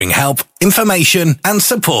help, information and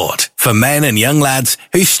support for men and young lads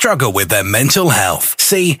who struggle with their mental health.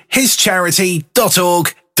 See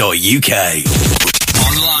hischarity.org.uk.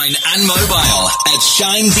 Online and mobile at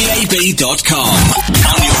shinedab.com.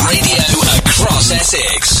 On your radio across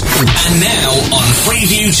Essex. And now on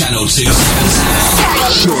Freeview Channel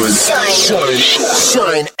 277.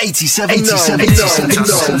 Shine 87.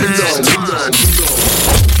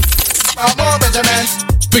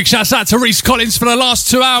 Big shouts out to Reese Collins for the last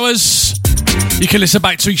 2 hours. You can listen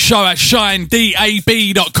back to his show at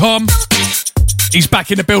shinedab.com. He's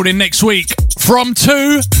back in the building next week from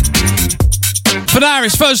 2. For now,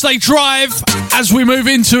 it's Thursday Drive as we move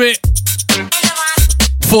into it.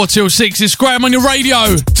 4 till 6, it's Graham on your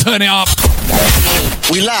radio. Turn it up.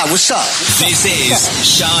 We live, what's up? This is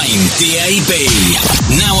Shine DAB.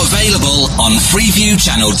 Now available on Freeview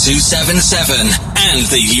Channel 277 and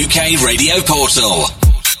the UK radio portal.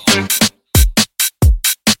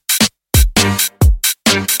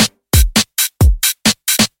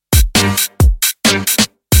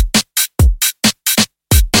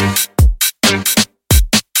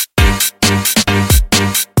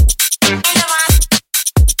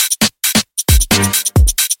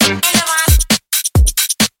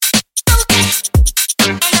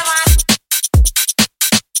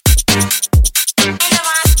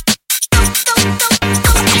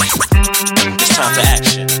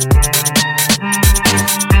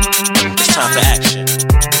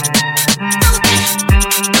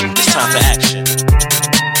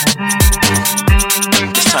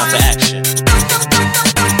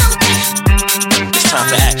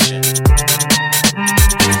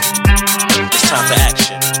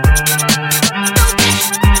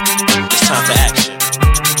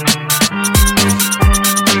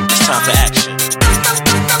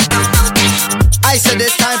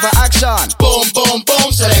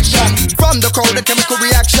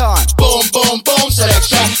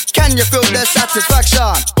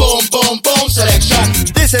 Satisfaction. Boom, boom, boom, selection.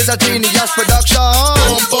 This is a genius production.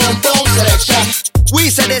 Boom, boom, boom, selection. We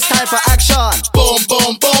said it's time for action. Boom,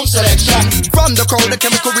 boom, boom, selection. From the crowd, the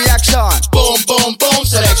chemical reaction. Boom, boom, boom,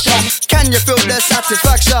 selection. Can you feel the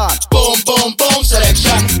satisfaction? Boom, boom, boom,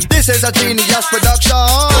 selection. This is a genius production.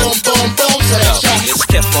 Boom, boom, boom, selection. It's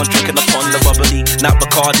Teflon drinking upon the bubbly, not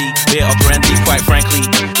Bacardi, beer or brandy. Quite frankly,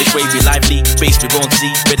 this way be lively, bass we won't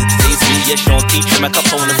see, ready to taste me. Yes, Sean Keith, trim my cup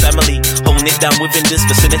on the family, holding it down within this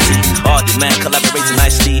vicinity. All the man collaborating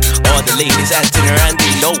nicely, all the ladies acting randy.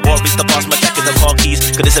 No worries, the boss, my jack in the car keys.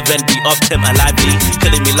 Could this event be up, Tim and lively?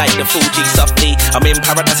 Killing me like the Fuji softly. I'm in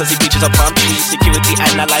paradise, I see beaches of palm trees. Security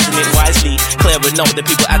analyzing it wisely, clearing out the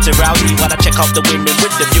people acting rowdy while I check out the women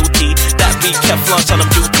with the beauty. That be Teflon on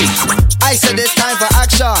them duty. I said it's time for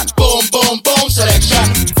action. Boom, boom, boom, selection.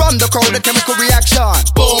 From the crowd, the chemical reaction.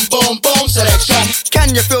 Boom, boom, boom, selection.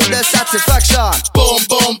 Can you feel the satisfaction? Boom,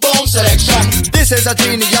 boom, boom, selection. This is a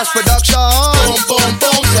genius production. Boom, boom,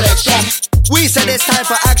 boom, selection. We said it's time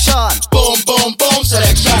for action. Boom, boom, boom,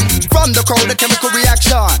 selection. From the crowd, the chemical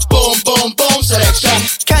reaction. Boom, boom, boom, selection.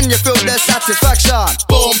 Can you feel the satisfaction?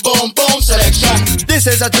 Boom, boom, boom, selection. This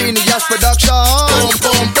is a genius production. Boom,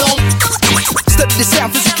 boom, boom. Study the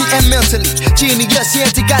sound physically and mentally. Genius, yeah,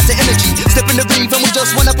 they got the energy. Step in the rave and we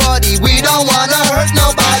just wanna party. We don't wanna hurt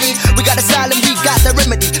nobody. We got a style and we got the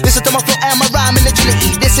remedy. Listen to my flow and my rhyming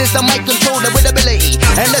agility. This is the mic controller with ability.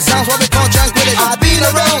 And the sounds what we call tranquility. I've been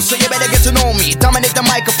around, so you better get to know me. Dominate the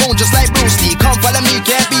microphone just like Bruce Lee. Come follow me,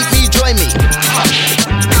 can't beat me, join me.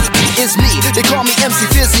 It's me, they call me MC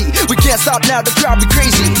Fizzy. We can't stop now, the crowd be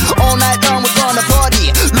crazy. All night long we're gonna party.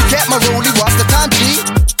 Look at my rollie, what's the time, G?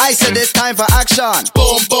 I said it's time for action.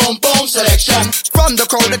 Boom, boom, boom, selection. From the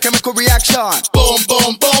crowd, the chemical reaction. Boom,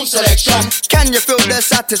 boom, boom, selection. Can you feel the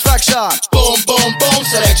satisfaction? Boom, boom, boom,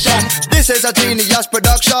 selection. This is a genius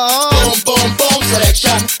production. Boom, boom, boom,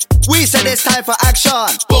 selection. We said it's time for action.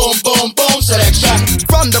 Boom, boom, boom, selection.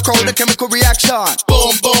 From the crowd, the chemical reaction.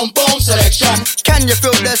 Boom, boom, boom, selection. Can you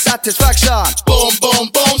feel the satisfaction? Boom, boom,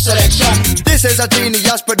 boom, selection. This is a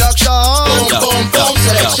genius production. Boom, boom, boom,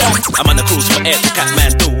 selection. I'm on the cruise for air to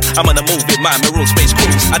Kathmandu. I'm on the move with my maroon space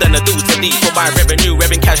cruise. I done the do to need for my revenue,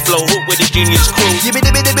 revving cash flow, hook with this genius crew.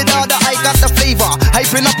 Yibby-dibby-dibby-da-da, I got the flavor.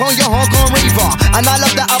 Hyping up on your hardcore raver. And I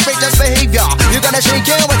love the outrageous behavior. You gotta shake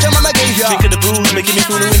it what your mama gave ya. Drinking the booze, making me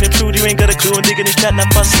feel new and improved. You ain't got a clue, I'm digging this chat,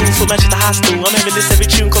 not busting. So Manchester hostile, I'm having this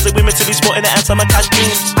every tune. Cause the women to be sporting the answer my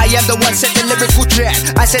costumes. I am the one set the lyrical trend.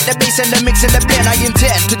 I set the bass and the mix and the blend. I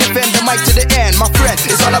intend to defend the mic to the end. My friend,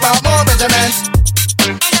 it's all about more Benjamins.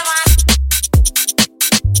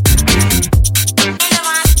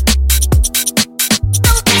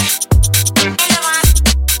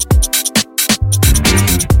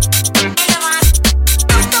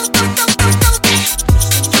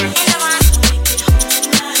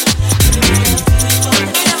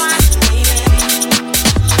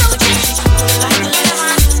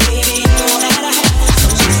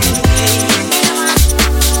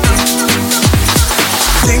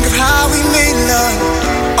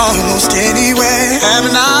 almost anywhere.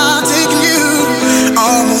 Haven't I taken you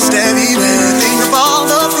almost everywhere? Think of all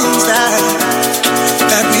the things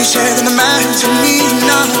that we shared and imagine me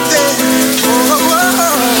not there. Oh, oh,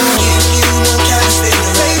 oh. Give you the kind of thing,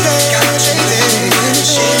 baby. Got you there.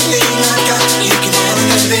 Everything I got, you can have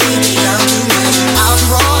it, baby. I'll do it. I'll do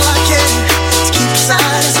all I can to keep you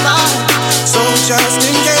satisfied. So just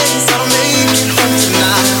in case, I'll make it home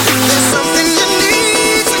tonight. There's something you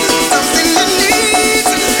need, something you need,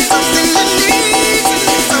 something you need,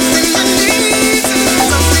 something you need, something you need,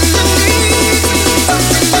 something you need,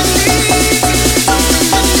 something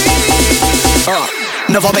you need.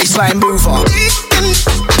 Another baseline mover.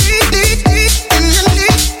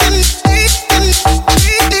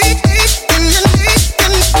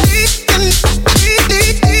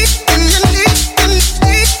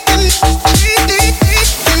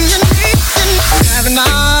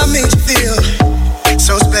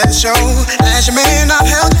 As your man, I've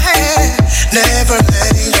held your hand, never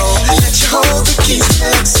letting go. Let you hold the keys,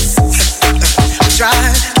 sex. Try,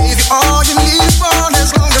 give you all you need for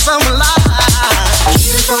as long as I'm alive.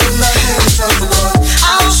 Keep it from the hands of the Lord.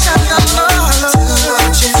 I'll shout out love. Too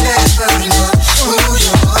much is never enough. Ooh,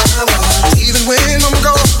 you're all I want. Even when I'm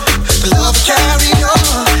gone, the love will carry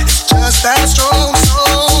on. It's just that strong,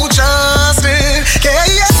 so just in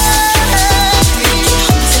case.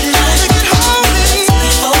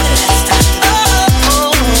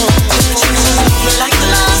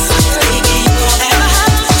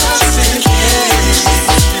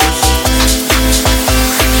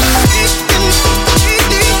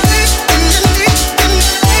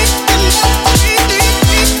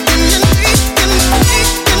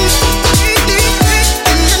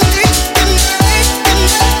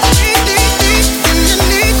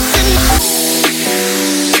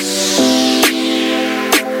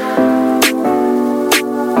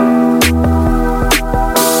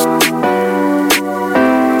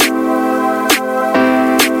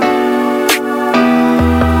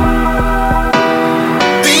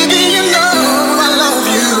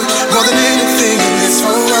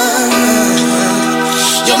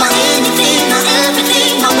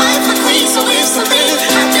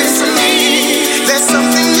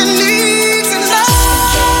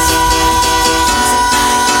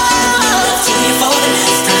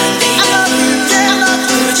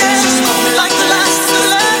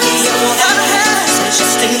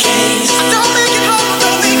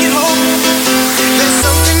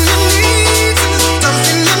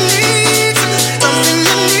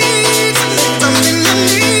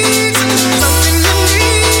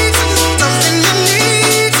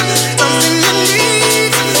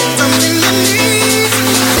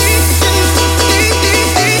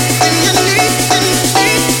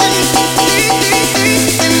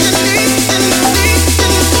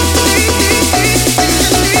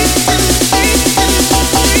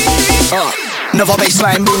 Another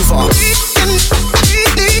baseline mover.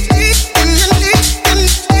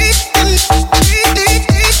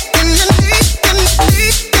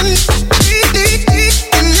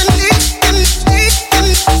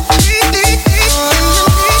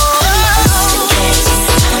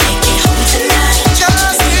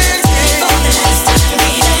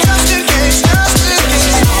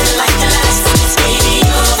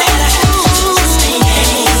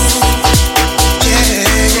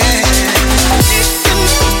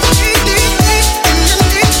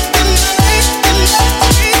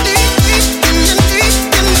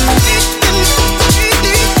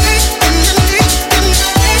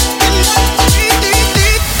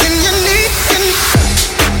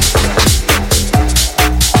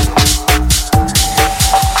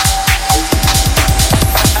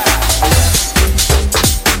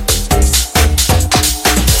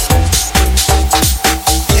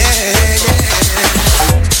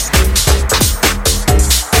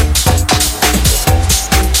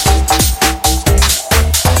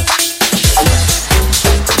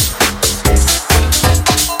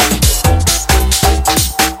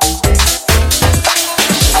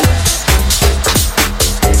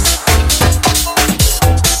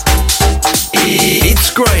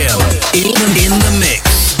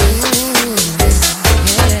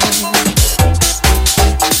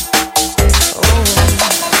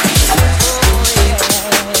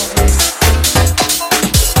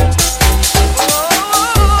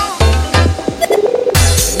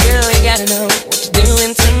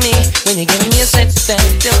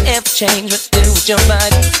 Change what to do with your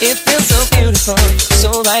body. It feels so beautiful, so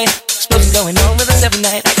right. Explosion going on with us every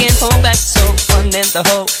night. I can't hold back, so fun and the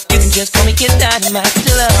whole. You can just call me Kid Dynamite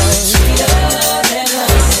to love. Sweet love and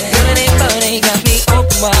honey. Girl, it ain't funny, got me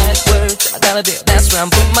open wide. Words, I got a bill, that's where I'm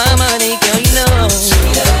putting my money. Girl, you know.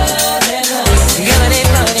 Sweet love.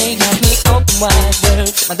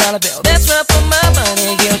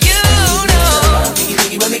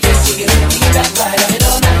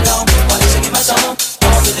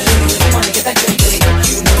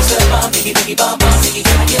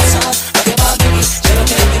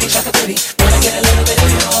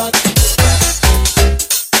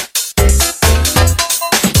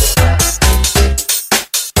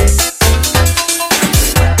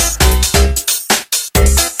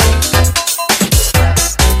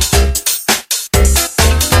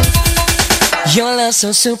 Your love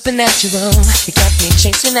so supernatural, you got me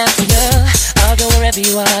chasing after you. I'll go wherever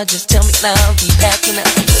you are, just tell me and I'll be backing up.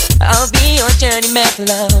 I'll be your journeyman for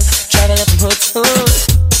love, travel up from hood to hood,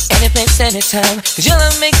 any place, anytime, cause your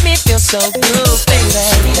love makes me feel so good,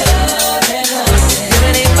 baby. Your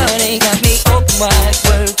ain't funny, got me open wide,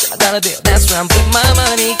 word to my dollar bill, that's where I'm putting my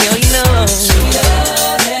money, girl, you know.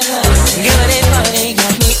 Your ain't funny,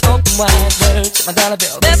 got me open wide, word to my dollar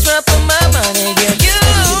bill, that's where I put my money, girl, you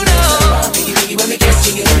know. When we get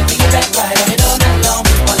jiggy, let me get back right on it all night long.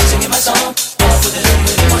 While I'm singing my song, all for the lady,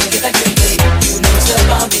 really wanna get that giddy giddy. You know it's the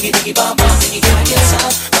bomb, diggy diggy bomb bomb, diggy. Can I get some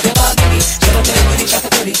of your bomb diggy? Get a bit pretty,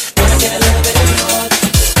 chocolate pretty. Wanna get a little bit of your heart.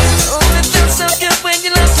 Oh, it feels so good when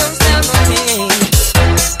your love comes down on me.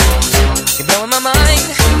 You're blowing my mind.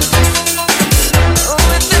 Oh,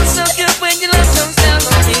 it feels so good when your love comes down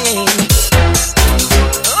on me.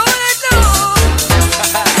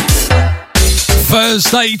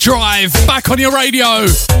 Thursday Drive, back on your radio,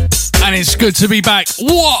 and it's good to be back.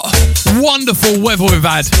 What wonderful weather we've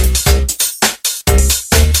had.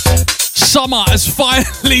 Summer has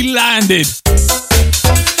finally landed.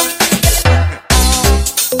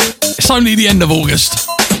 It's only the end of August.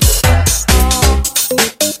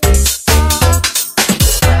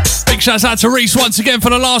 Big shouts out to Reese once again for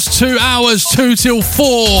the last 2 hours, 2 till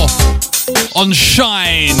 4 on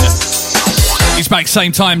Shine. He's back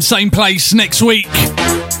same time, same place next week.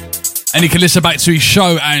 And you can listen back to his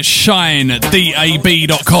show at shinedab.com.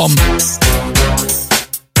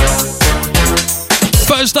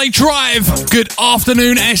 Thursday Drive, good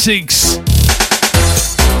afternoon Essex.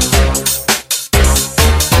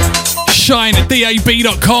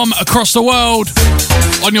 Shinedab.com across the world,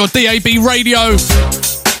 on your DAB radio,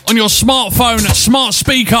 on your smartphone, smart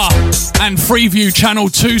speaker, and Freeview channel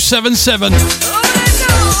 277.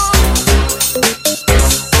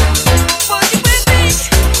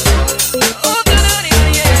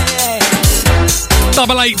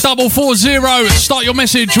 88440. Start your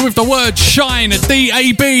message with the word Shine,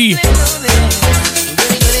 DAB.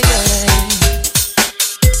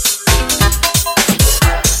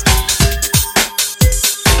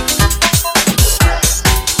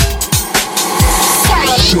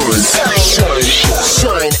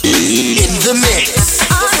 Shine in the mix.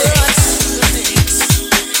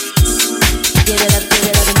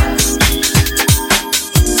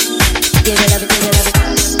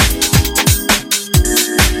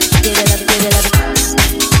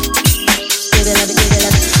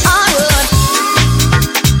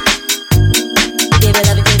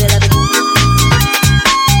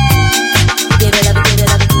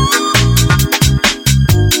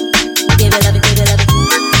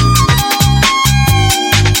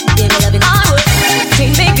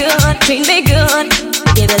 Treat me good,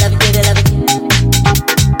 give it love, give it love.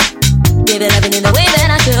 Give it loving in the way that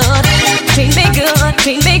I should. Treat me good,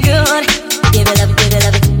 give it love, give it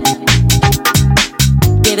love.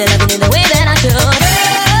 Give it loving in the way that I should.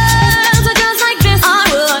 Girls are just like this, I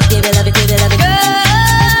would give it love, give it love.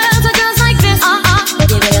 Girls are just like this,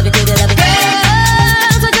 give it love, give it love.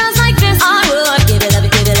 Girls are just like this, I would give it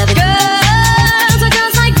love, give it love. Girls are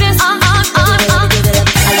just like this, give it love, give it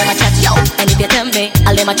love. I let my chat, yo, and if you tell me,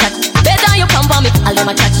 I let my chat. Better you come for me, I'll let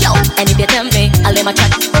my chat, yo. And if you tell me, I'll let my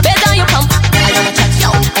chat. Better you come, I'll let my chat, yo.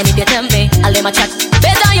 And if you tell me, I'll let my chat.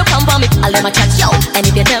 Better you come for me, I'll let my chat, yo. And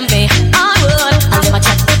if you tell me, I would, I'll let my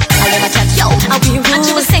chat. I'll let my chat, yo. And we rude, and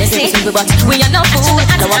you was sexy, but we are no food.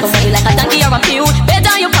 Don't walk on me like a donkey or a mule.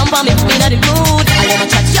 Better you come for me, we not the mood. I'll let my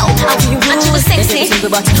chat, yo. And we rude, and you was sexy,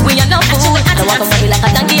 but we are no food. Don't walk on me like a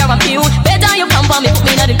donkey or a mule. Better you come for me,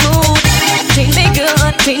 we not the mood. Treat me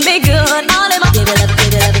good, all in my give it love,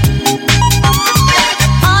 give it love.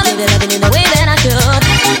 Give it loving in the way that I should.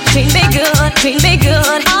 Treat me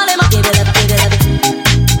good. All in my give it love, give it love.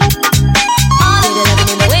 Give it loving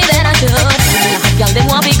in the way that I should. Jimmy a hot girl, them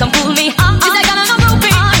want me come pull me. Is that girl no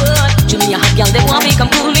groupie? Jimmy a hot girl, them want me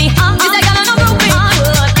come pull me. Is that girl no groupie?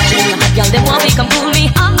 Jimmy a hot girl, them want me come pull me.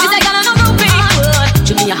 Is that girl no groupie?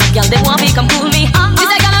 Jimmy a hot girl, them want me come pull me. Is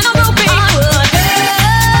that girl no groupie?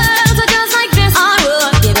 Girls are just like this.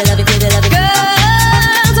 Give it love, give it love.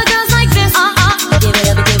 Girls are just like this. Give it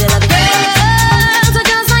love, give it love. Girls are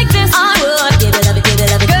just like this. Give it love, give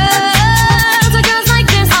it love. Girls are just like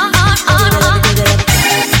this. Give it love, give it love.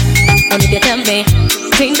 And if you tell me,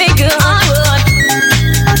 treat me good,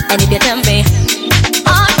 and if you tell me,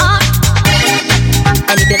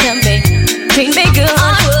 and if you tell me, treat me good,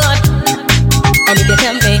 and if you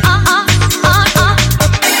tell me,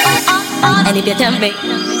 and if you tell me,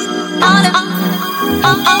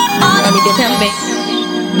 and if you tell me,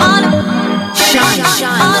 Shine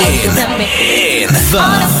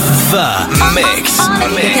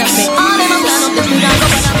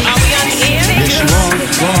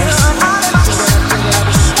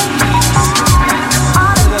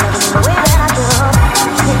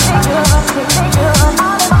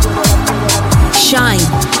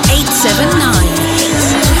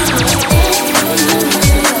 879.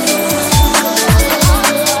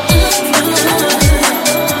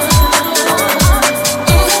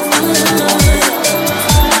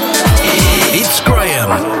 It's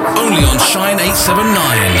Graham, only on Shine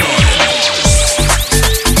 879.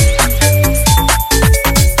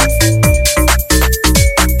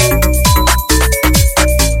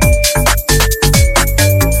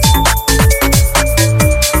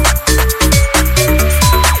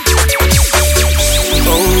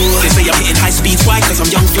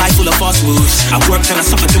 I worked and I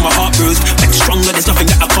suffered till my heart bruised. Back stronger, there's nothing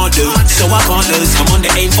that I can't do. So I can't lose. I'm on the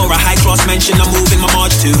aim for a high class mention. I'm moving my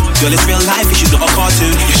march to. Girl, it's real life, it's not a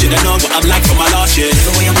cartoon. You should have known what I'm like from my last year.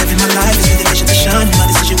 The way I'm living my life is with a vision to shine. My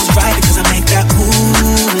decision was right because I make that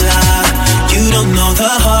moolah. You don't know the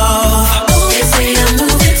whole. They say I'm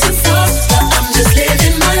moving too fast, but I'm just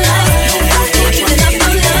living my life. Giving up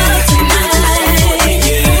my love tonight.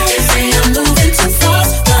 They say I'm moving too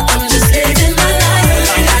fast, but I'm just living my life.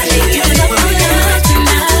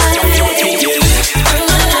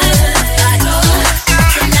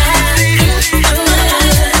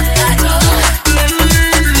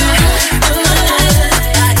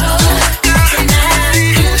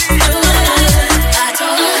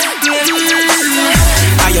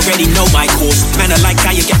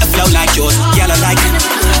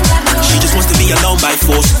 By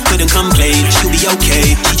force, couldn't complain, she'll be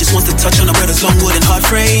okay. She just wants to touch on her brother's long wood and hard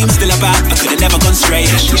frame. Still about, I could've never gone straight.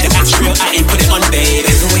 The act's real, I ain't put it on, babe.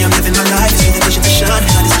 The way I'm living my life is with a vision to shine.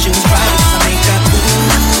 My decision was right, I make that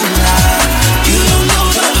moolah. You don't know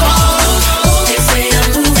the whole. They say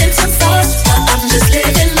I'm moving too fast, but I'm just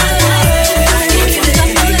living my life. Giving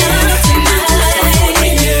up my love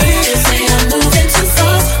tonight. They say I'm moving too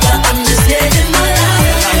fast, but I'm just living my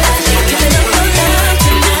life. Giving up my love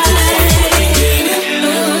tonight.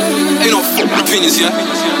 Ain't no opinions, yeah?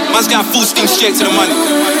 Man's got full steam straight to the money.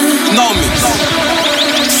 You know me.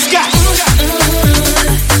 Scat!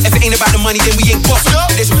 If it ain't about the money, then we ain't bothered.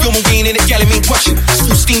 If there's a film and we ain't in it, gal, ain't watching. It's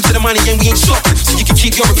full steam to the money and we ain't stopping. So you can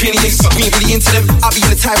keep your opinions, we ain't really into them. I'll be in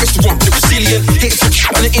the Thai restaurant with a Brazilian. Hitting some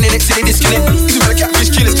on the internet till they disconnect. Even about the catfish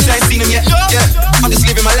killers, cause I ain't seen them yet. Yeah, I'm just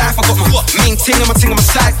living my life. I got my main ting and my ting on my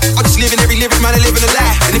side. I'm just living every lyric, man, I'm living a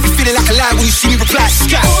lie. And if you're feeling like a lie when you see me reply,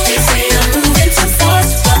 Scat! They say I'm moving too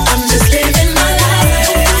fast, but I'm just living my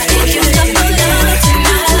life. Giving up my love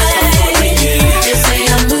tonight. They say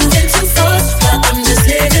I'm moving too fast, but I'm just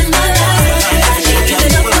living my life.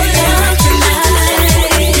 Giving up my love tonight.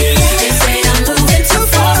 They say I'm moving too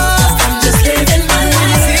fast, but I'm just living my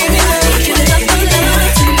life. Giving up my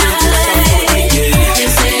love tonight. They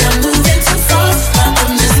say I'm moving too fast, but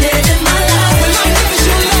I'm just living my life.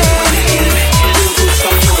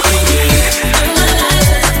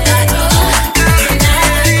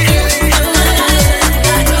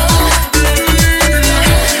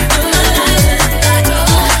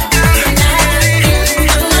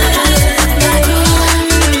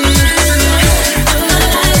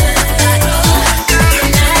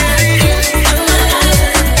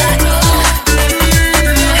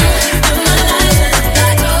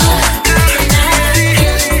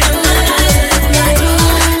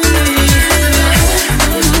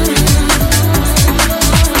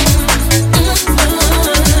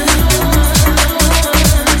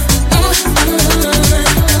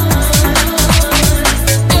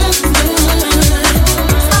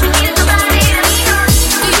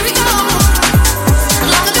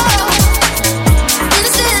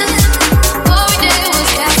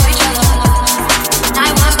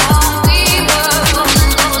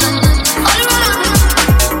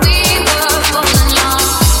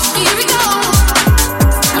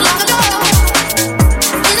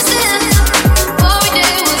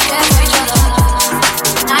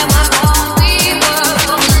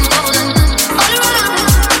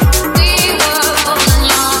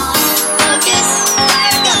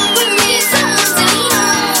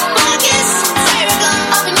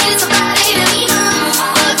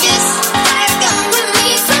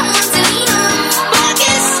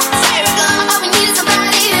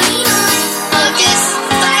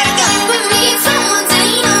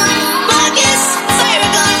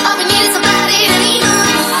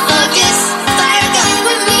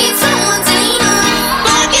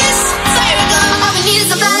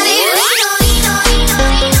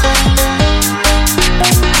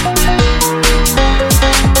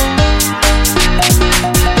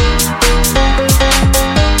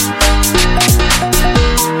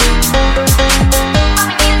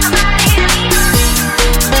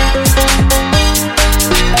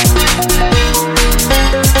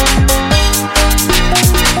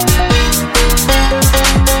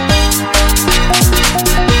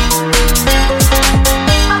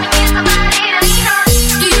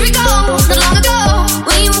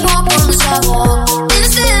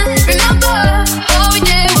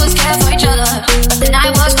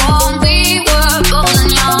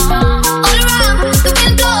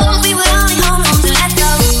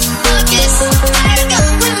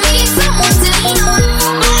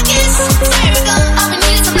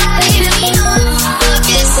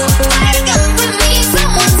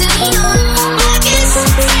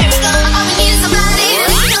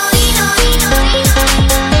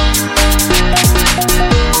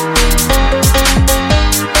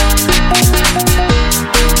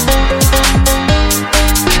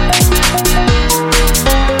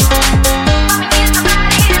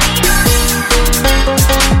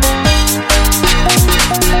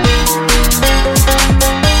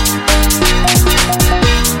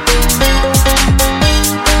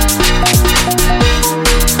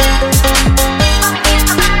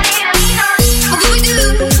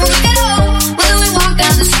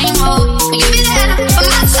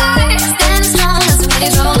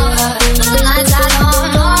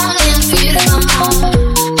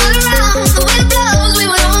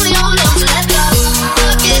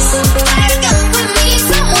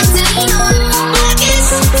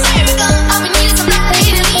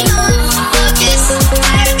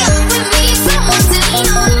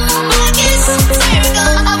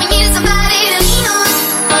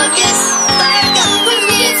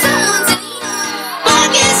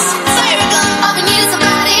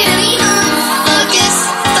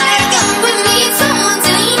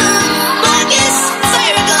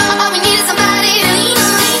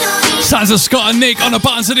 to Scott and Nick on the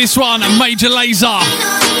buttons of this one, and Major Lazer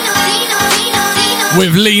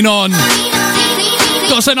with Lean On.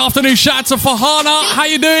 Got to send an afternoon shout out to Fahana. How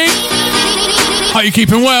you doing? Hope you're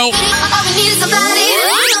keeping well.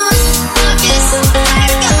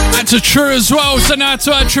 And to True as well. Send out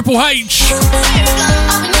to Triple H.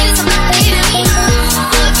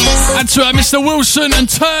 And to Mr. Wilson and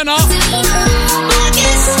Turner.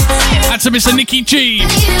 And to Mr. Nicky G.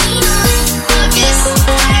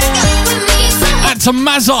 And to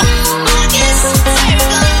Mazza.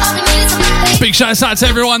 Big shout out to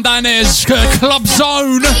everyone down there. Club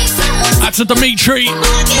Zone. And to Dimitri.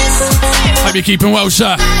 Hope you're keeping well,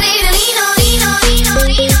 sir.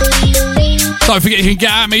 Don't forget you can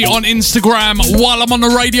get at me on Instagram while I'm on the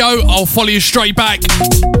radio. I'll follow you straight back.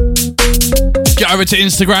 Get over to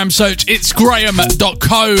Instagram, search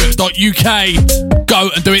itsgraham.co.uk. Go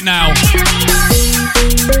and do it now.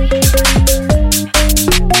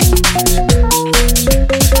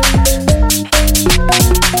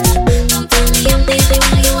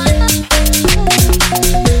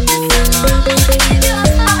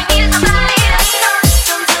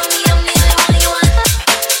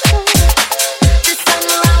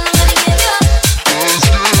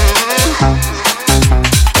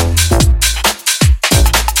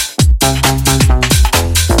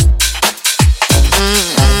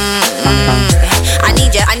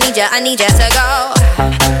 I need you to go.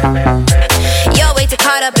 You're way too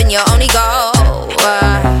caught up in your only goal.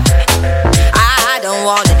 I don't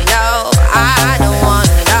want to know. I don't want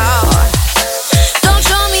to know. Don't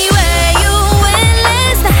show me where you went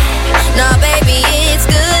last night. No, baby, it's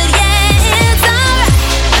good. Yeah, it's alright.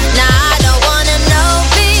 Now I don't want to know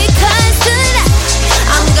because tonight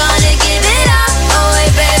I'm gonna give it up. Oh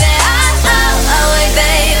wait, baby, oh wait,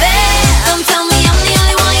 baby. Don't tell me I'm the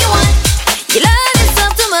only one you want. You love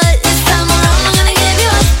yourself too much.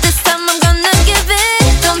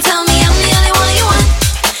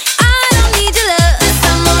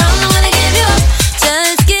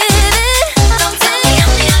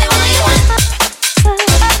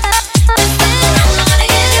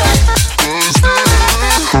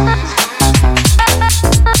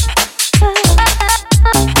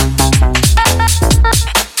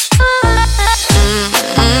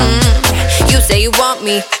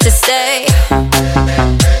 To stay,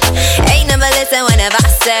 ain't never listen whenever I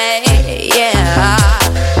say, yeah,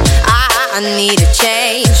 I need a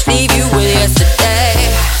change, leave you with yesterday.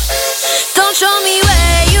 Don't show me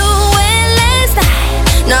where you went last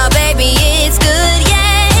night. No, baby, it's good,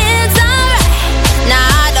 yeah, it's alright. Now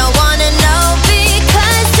I don't wanna know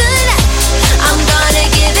because tonight I'm gonna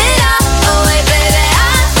give it up. Oh wait, baby,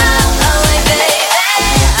 oh wait, baby.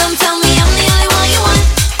 Don't tell me I'm the only one you want.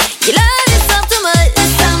 You love yourself too much.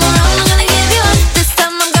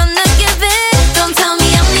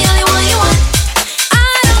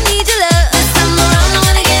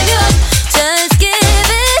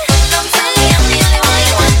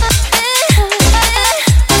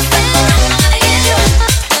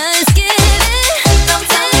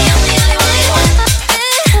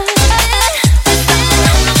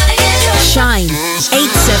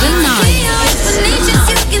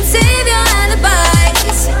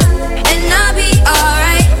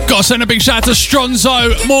 Send a big shout out to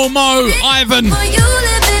Stronzo, Mormo, Ivan.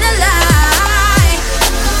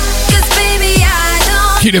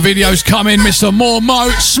 Keep the videos coming, Mr.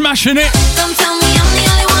 Mormo, smashing it.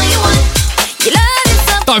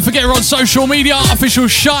 Don't forget we're on social media, official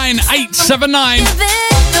Shine 879.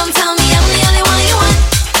 Don't tell me I'm the only one you want.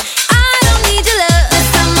 I don't need your love.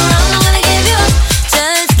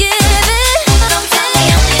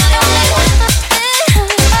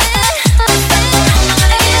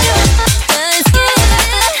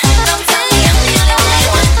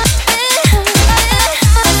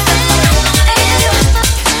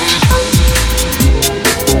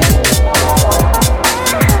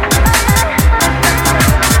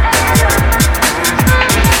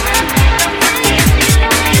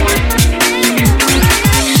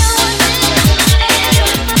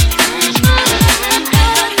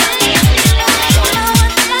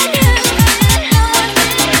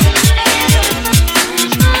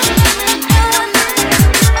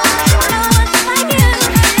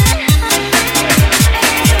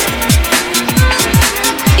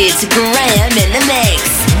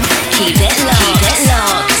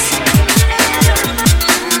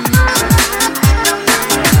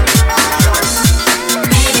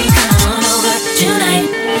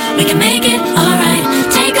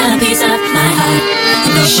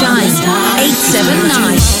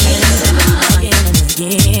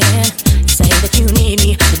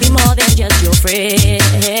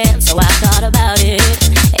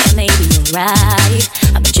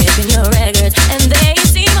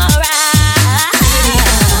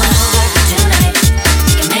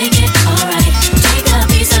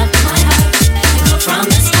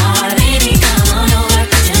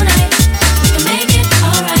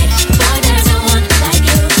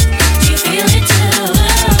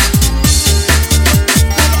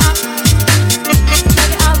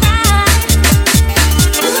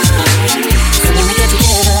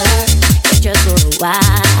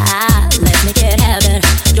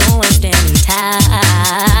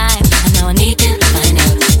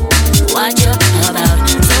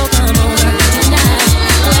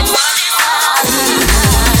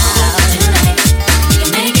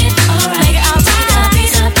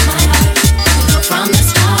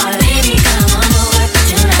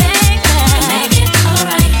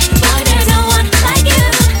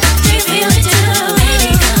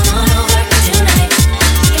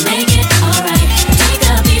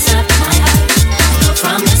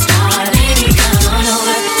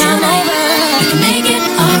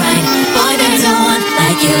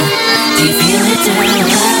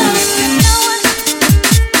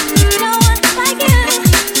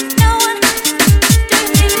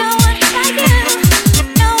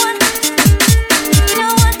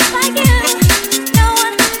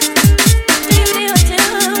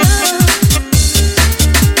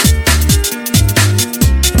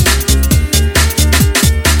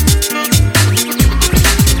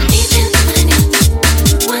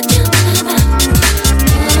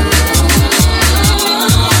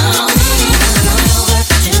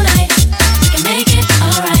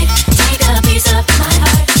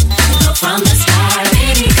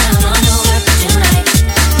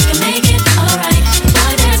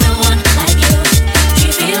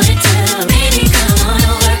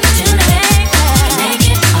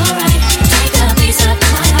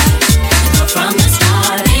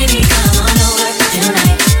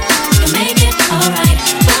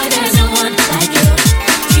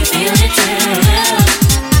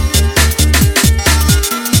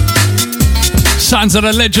 Sounds of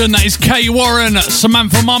the legend, that is Kay Warren,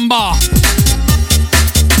 Samantha Mumba.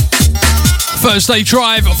 Thursday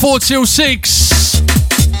Drive, 4 till 6.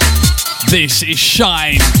 This is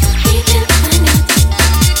Shine.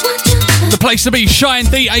 The place to be,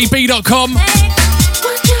 shinedab.com.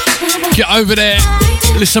 Get over there,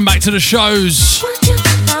 listen back to the shows.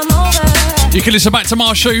 You can listen back to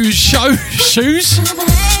my shows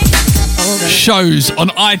on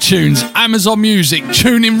iTunes, Amazon Music,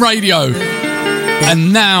 TuneIn Radio,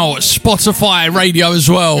 and now Spotify Radio as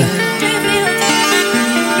well.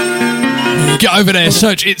 Get over there,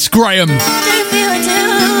 search It's Graham.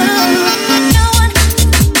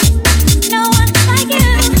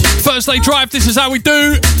 Thursday Drive, this is how we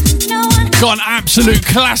do. Got an absolute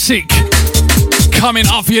classic coming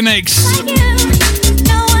up for you next.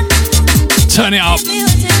 Turn it up.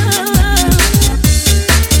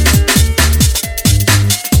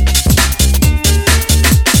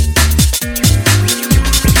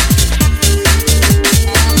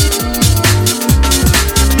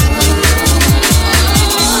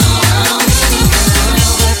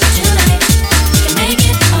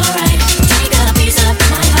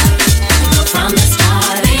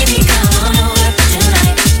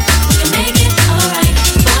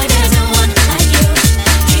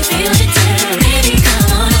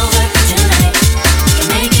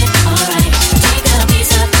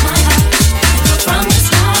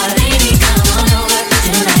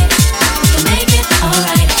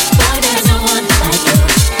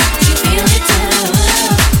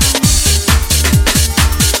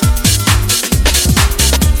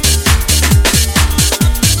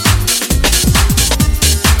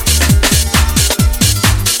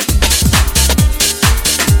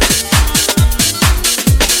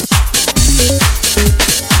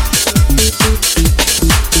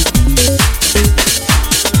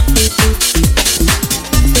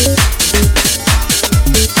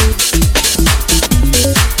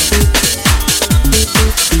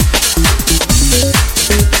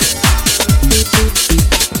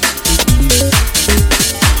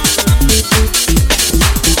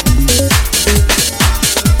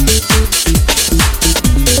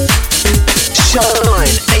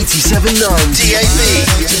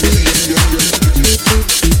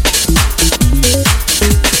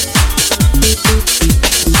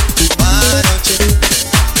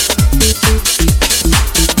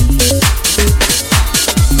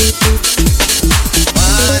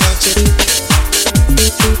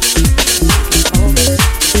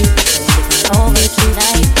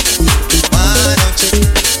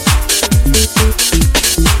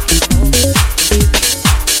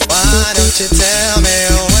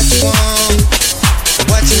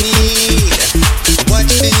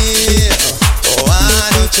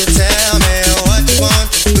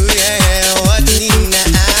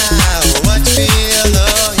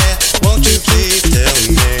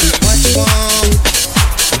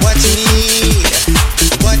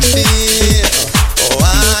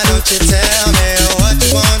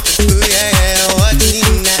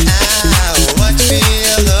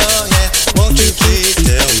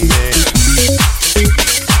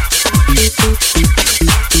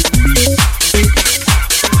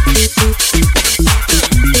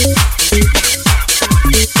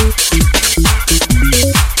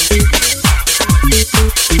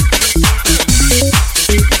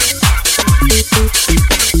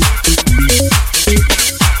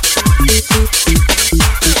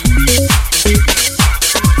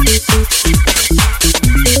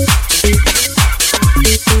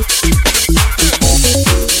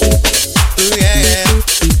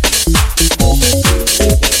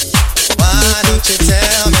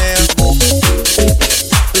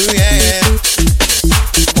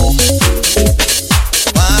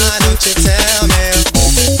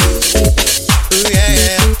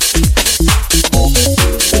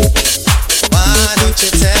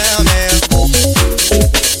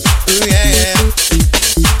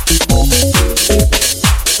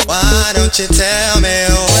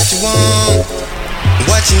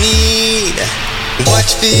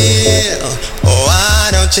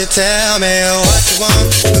 Tell me what you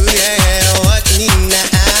want, ooh yeah, what you need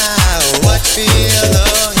now, what you feel,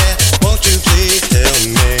 oh yeah, won't you please tell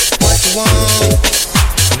me what you want,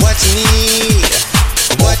 what you need,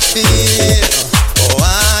 what you feel, oh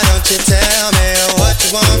why don't you tell me what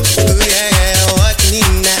you want, ooh yeah, what you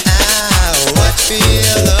need now, what you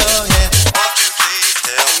feel, oh yeah, won't you please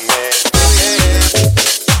tell me, ooh yeah.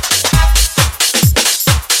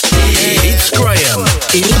 It's Graham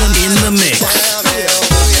in the mix.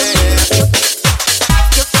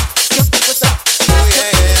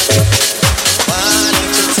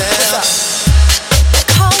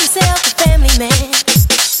 Man,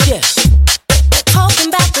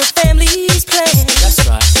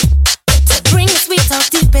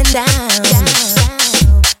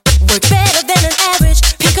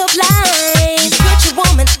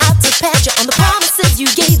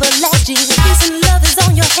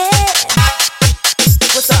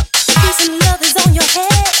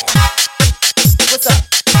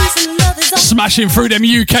 Smashing through them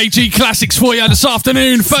UKG classics for you this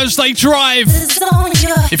afternoon. Thursday Drive.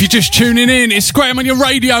 If you're just tuning in, it's Graham on your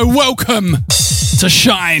radio. Welcome to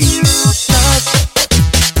Shine.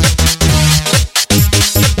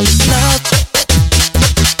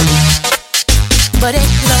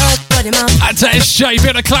 And to SJ,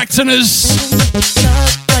 bit of Clactoners.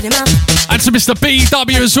 And to Mr.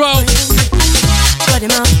 BW as well.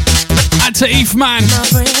 And to Eve Man.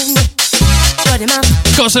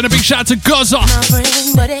 Got to send a big shout out to Gaza.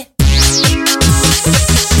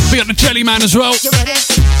 We got the Jelly Man as well.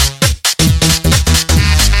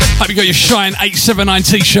 Hope you got your Shine 879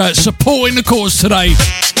 t-shirt supporting the cause today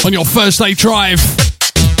on your Thursday Drive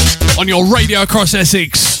on your radio across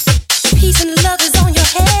Essex. Peace and love is on your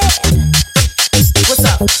head. What's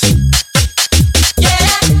up? Yeah.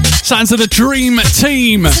 Sounds of the Dream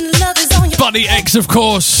Team. Buddy X, of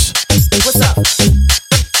course. What's up?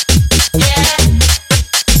 Yeah.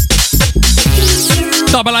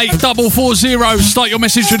 88440. Start your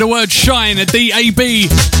message with the word Shine at DAB.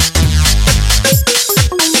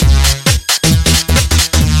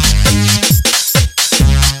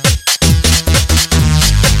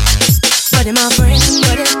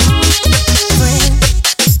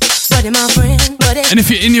 And if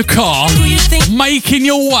you're in your car, making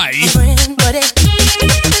your way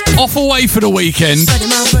off away for the weekend,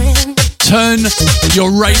 turn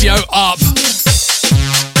your radio up.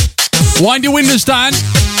 Wind your windows down,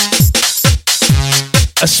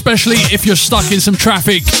 especially if you're stuck in some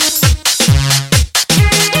traffic.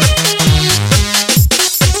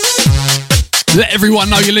 Let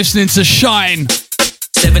everyone know you're listening to Shine.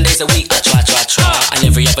 7 days a week, I try. And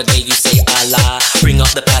every other day you say I lie. Bring up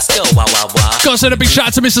the past, go wah. Gotta send a big shout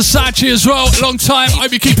out to Mr. Sachi as well. Long time,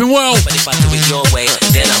 hope you're keeping well. But if I do it your way,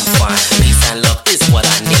 then I'm fine. Peace and love is what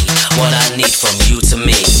I need. What I need from you to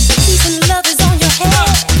me. Peace and love is on your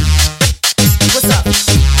head. What's up?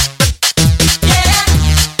 Yeah.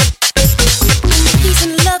 Peace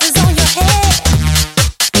and love is on your head.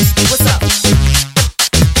 What's up?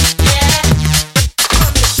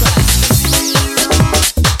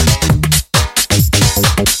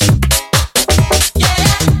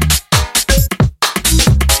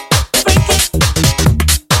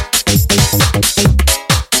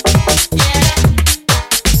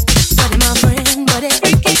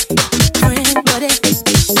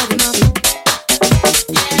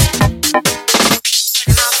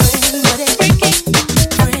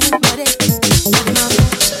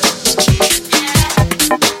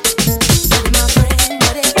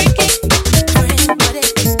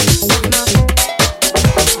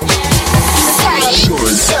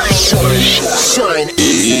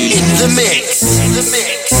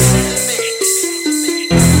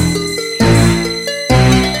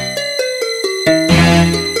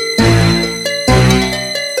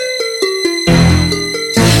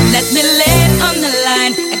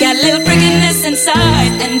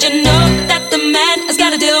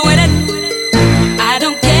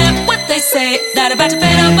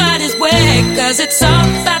 It's all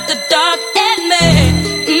about the dog and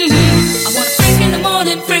me. I want a freak in the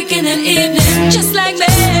morning, freak in the evening, just like me.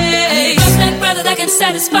 I need a black brother that can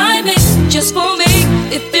satisfy me, just for me.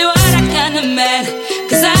 If you are that kind of man,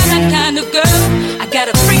 cause I'm that kind of girl. I got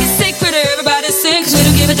a freaky secret everybody sings, we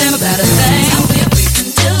don't give a damn about a thing. I'll be a freak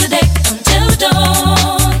until the day, until the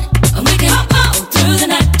dawn. And we can hop out through the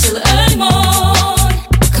night till the early morn.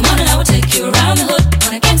 Come on and I will take you around the hood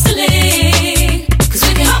on against the lead. Cause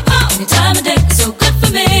we can hop out any time of day. So good for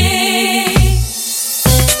me.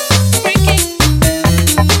 Freaky.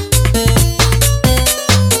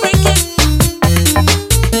 Freaky.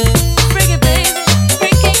 Freaky, baby.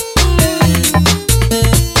 Freaky.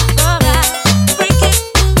 Alright. Freaky.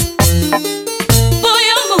 Boy,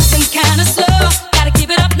 you're moving kinda slow. Gotta keep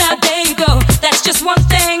it up now, there you go. That's just one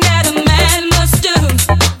thing that a man must do.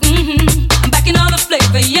 I'm backing all the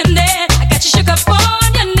flavor in there. I got you shook up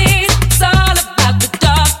on your knees. It's all about the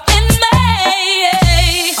dog in me.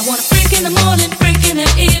 I want a freak in the morning, freak in the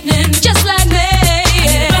evening, just like me.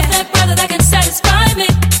 I need a brother that can satisfy me,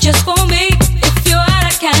 just for me. If you are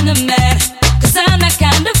that kind of man, cause I'm that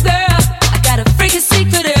kind of girl. I got a freaky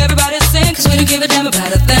secret everybody sing, cause we don't give a damn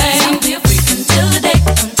about a thing. I'll be a freak until the day,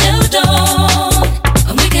 until the dawn.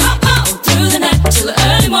 And we can hop out through the night till the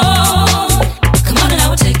early morn. Come on and I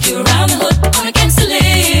will take you around the hood on against the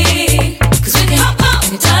lead. Cause we can hop out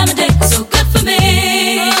any time of day, so good for me.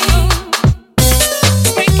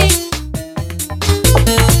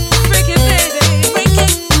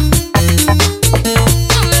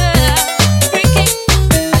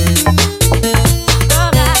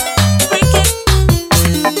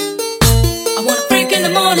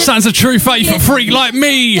 Sounds of true faith, a freak like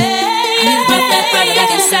me. need a rough that brother that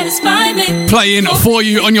can satisfy me. Playing for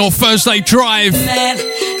you on your Thursday drive. Man,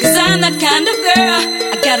 'cause I'm that kind of girl.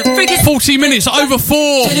 I got a freaking 40 minutes over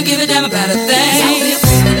 4. to give a damn about a thing. I'll be a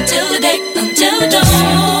freak until the day, until the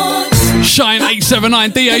dawn. Shine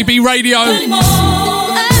 879 DAB Radio. Come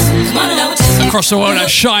on, now take Across the world at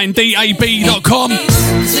shinedab.com.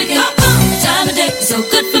 'cause we can hop on time of day, so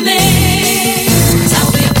good for me. 'Cause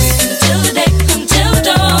I'll be a freak until the day, until the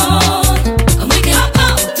dawn. And we can hop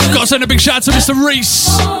on. Got to send a big shout out to Mr. Reese.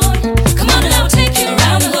 Come on, and I'll take you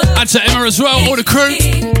around the hood. And to Emma as well, all the crew.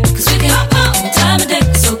 'Cause we can hop on time of day,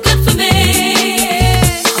 so good for me.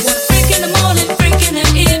 I want a freak in the morning, freak in the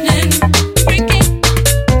evening, freaking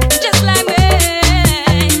just like me.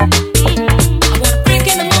 I want a freak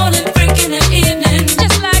in the morning, freak in the evening,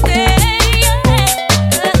 just like me.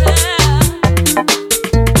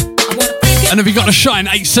 And have you got the Shine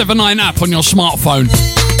 879 app on your smartphone?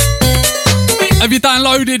 Have you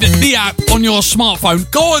downloaded the app on your smartphone?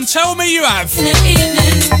 Go on, tell me you have.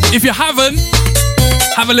 If you haven't,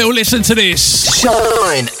 have a little listen to this.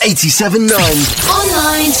 Shine 87.9.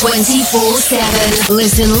 Online 24/7.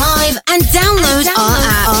 Listen live and download our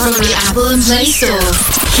app from the Apple and Play Store.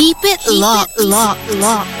 Keep it locked.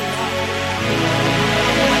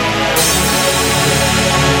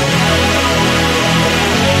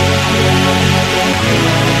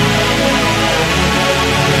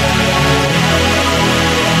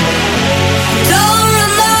 Don't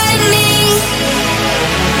remind me,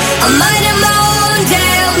 I'm minding my own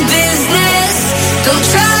damn business. Don't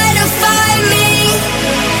try to find me,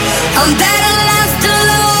 I'm better left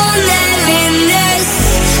alone than in this.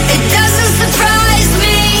 It doesn't surprise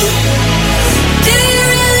me. Do you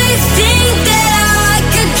really think that I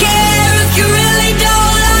could care if you really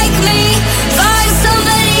don't like me? Find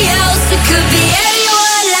somebody else, it could be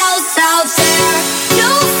anyone else out there.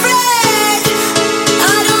 No fret,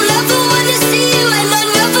 I don't ever wanna see you and I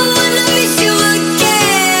never wanna miss you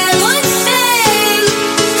again. One thing,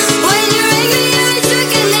 when you're angry you're a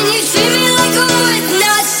jerk and then you treat me like I'm worth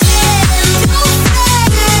nothing. No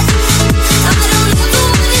fret, I don't ever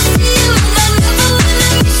wanna see you and I never wanna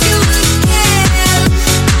miss you again.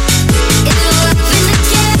 It'll happen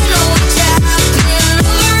again, oh watch it happen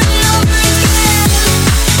over and over again.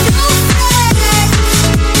 No fret,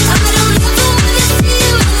 I don't ever wanna see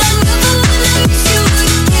you and I never wanna miss you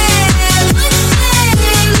again. One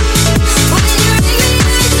thing, when you're angry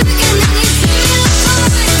you're a jerk and then you treat me like I'm worth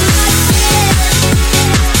nothing.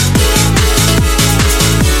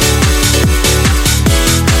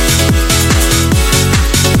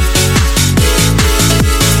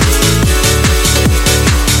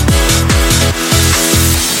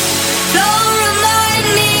 Don't remind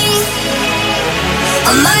me,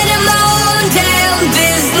 I'm minding my own damn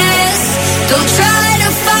business. Don't try to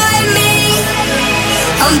find me,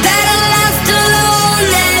 I'm better left alone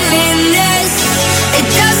than in this. It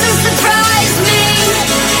doesn't surprise me.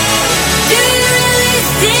 Do you really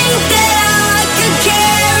think that I could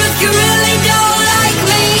care if you really don't like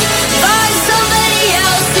me? Find somebody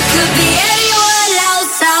else, it could be anyone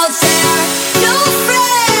else out there. Don't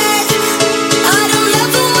fret, I don't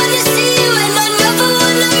ever wanna see you and I never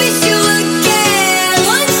wanna miss you again.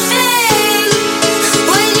 One thing,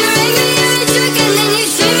 when you're angry you're a jerk and then you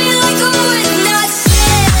treat me like I'm worth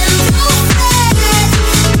nothing. Don't fret,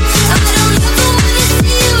 I don't ever wanna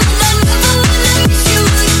see you and I never wanna miss you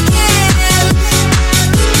again.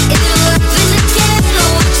 It'll happen again,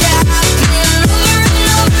 oh watch it happen over and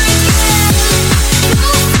over again.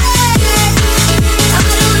 Don't fret, I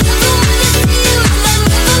don't ever wanna see you and I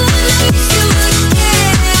never wanna miss you again.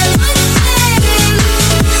 One thing,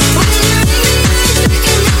 when you're angry you're a jerk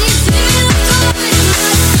and then you treat me like I'm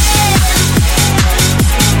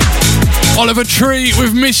worth nothing. Oliver Tree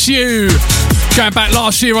with Miss You. Going back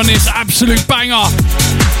last year on this absolute banger.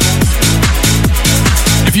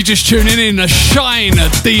 If you're just tuning in, a Shine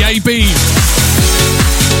DAB.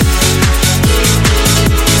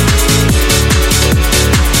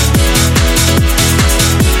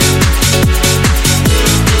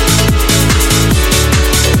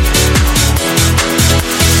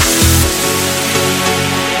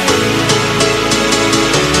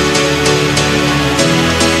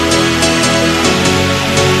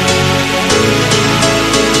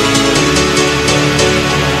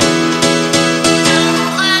 No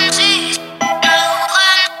one sees, no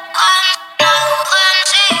one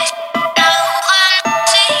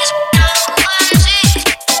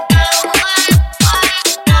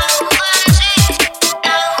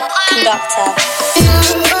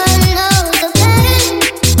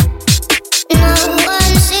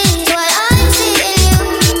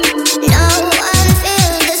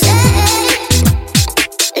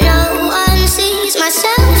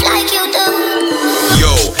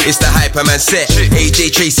hyperman set.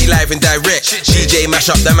 AJ Tracy live and direct. DJ mash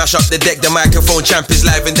up the deck. The microphone champ is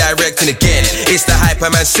live and direct. And again, it's the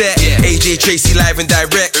hyperman set. AJ Tracy live and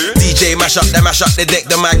direct. DJ mash up the deck.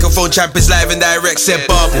 The microphone champ is live and direct. Said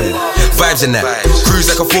Barbie, vibes in that. Cruise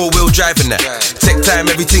like a 4-wheel drive in that. Tech time,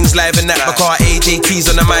 everything's live in that. My car AJT's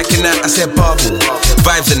on the mic in that. I said Barbie,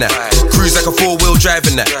 vibes in that. Cruise like a 4-wheel drive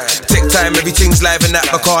in that. Tech time, everything's live in that.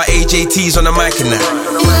 My car AJT's on the mic in that.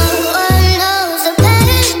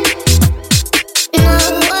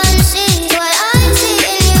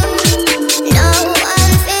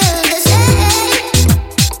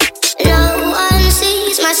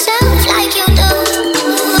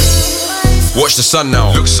 Watch the sun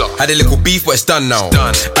now. Had a little beef, but it's done now.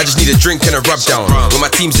 I just need a drink and a rub down. When my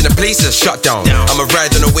team's in a place, it's shut down. I'ma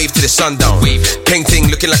ride on a wave to the sundown. Peng ting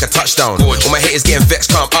looking like a touchdown. All my haters getting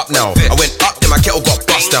vexed, calm up now. I went up, then my kettle got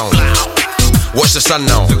bust down. Watch the sun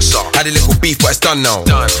now. Had a little beef, but it's done now.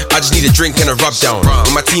 I just need a drink and a rub down.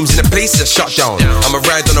 When my team's in a place, it's shut down. I'ma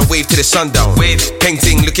ride on a wave to the sundown. Peng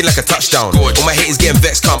ting looking like a touchdown. All my haters getting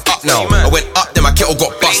vexed, calm up now. I went up, then my kettle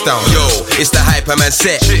got bust down. Yo, it's the hyperman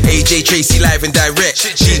set. AJ Tracy live and direct.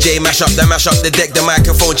 DJ mash up the deck. The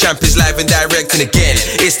microphone champ is live and direct. And again,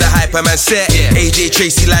 it's the hyperman set. AJ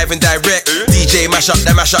Tracy live and direct. DJ mash up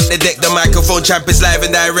the deck. The microphone champ is live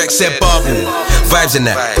and direct. Said Barbie, vibes in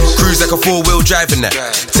that. Cruise like a 4-wheel drive in that.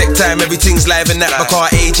 Tech time, everything's live in that. My car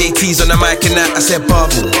AJT's on the mic in that. I said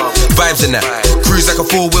Barbie, vibes in that. Cruise like a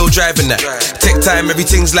 4-wheel drive in that. Tech time,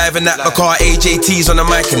 everything's live in that. My car AJT's on the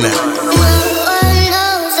mic in that.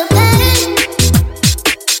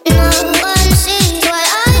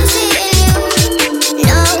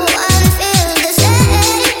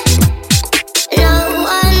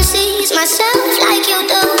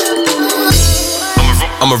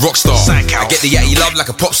 I'm a rock star. I get the yatty love like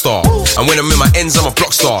a pop star. And when I'm in my ends, I'm a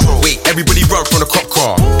block star. Wait, everybody run from the cop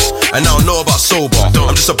car. And I don't know about sober.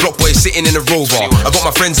 I'm just a block boy sitting in a rover. I got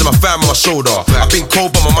my friends and my fam on my shoulder. I've been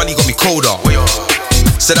cold, but my money got me colder.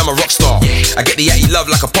 Said I'm a rock star. I get the yatty love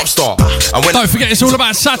like a pop star. And when don't forget, it's all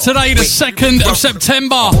about Saturday, the 2nd of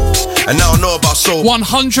September. And now I know about soul.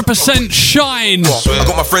 100% Shine. I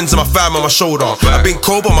got my friends and my fam on my shoulder. I've been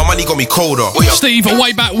cold, but my money got me colder. Steve,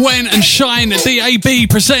 way back when, and Shine, DAB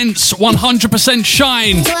presents 100%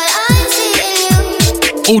 Shine.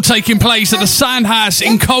 All taking place at the Sandhouse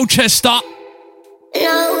in Colchester.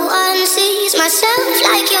 No one sees myself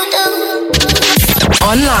like you do.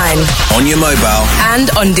 Online, on your mobile, and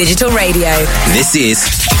on digital radio. This is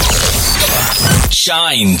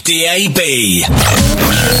Shine DAB.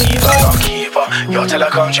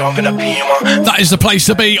 That is the place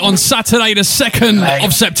to be on Saturday the 2nd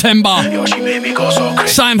of September.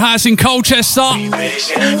 Sandhouse in Colchester.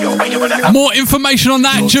 More information on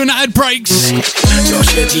that during the ad breaks.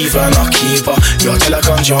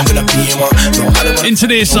 Into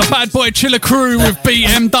this, a Bad Boy Chiller crew with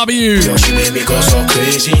BMW.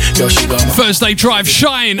 Thursday Drive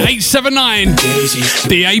Shine 879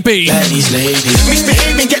 DAB.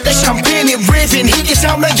 Misbehaving, get the champagne in raving. He gets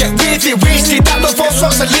out and get raving. Wasted, that love all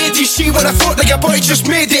sorts of lady. She when I thought like a boy just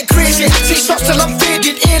made it crazy. See shots till I'm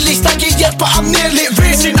faded. A-list I get yet, but I'm nearly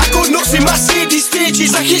racing. I go nuts in Mercedes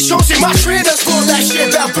stages. I hit shows in my trainers. Blow that shit,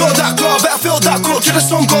 better blow that glove. Better fill that cup till the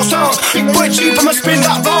sun goes down. Big boy cheap, I'ma spin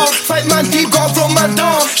that round. 5 man deep, got from man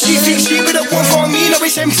down. She thinks she be the one for me. Now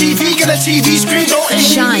it's MTV, get a TV screen. Don't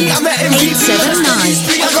hate me, I'm at MVP.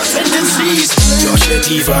 I got tendencies. Yo, she a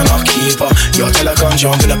diva and a keeper. Yo, tell her come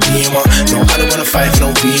jump in a beamer. No, I don't wanna fight for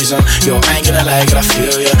no reason. Yo, I ain't gonna lie, I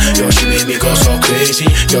feel ya. Yo, she made me go so crazy.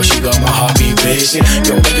 Yo, she got my heartbeat racing.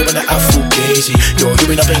 Yo, when you wanna have full gazy. Yo, you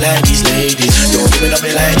been up in like these ladies. Yo, you been up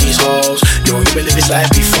in like these hoes. Yo, you been live this life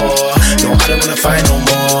before. No, I don't wanna fight no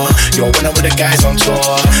more. Yo, when I'm with the guys on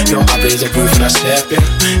tour. Yo, I blaze a groove and I step in.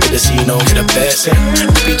 With the scene, no, get a blessing.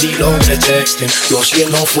 BPD low with the texting. Yo, she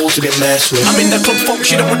ain't no fool to be messed with. I'm in the club, fuck,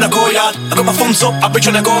 she don't wanna go yard. I got my thumbs up, I've been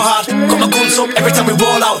tryna go hard. Got my guns up, every time we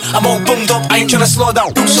roll out. I'm all bummed up, I ain't tryna slow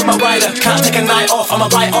down. Boots on my rider, can't take a night off. I'm a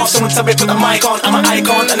write off, someone tell me put the mic on. I'm an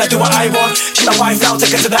icon, and I do what I want. She my wife now,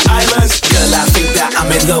 take her to the islands. Girl, I think that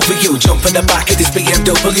I'm in love with you. Jump in the back of this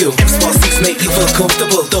BMW. M-Sport 6 make you feel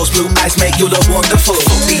comfortable. Those blue eyes make you look wonderful.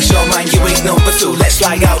 Fuck these, your mind, you ain't number 2. Let's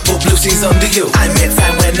fly out, put blue scenes under you. I made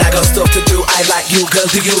time when I got stuff to do. I like you, girl,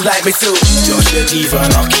 do you like me too? Yo, she a diva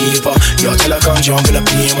and a keeper. Yo, tell her come jump in a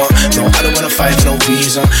beamer. No, I don't wanna fight for no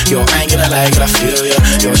reason. Yo, I ain't gonna lie, I feel ya.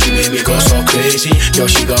 Yo, she made me go so crazy. Yo,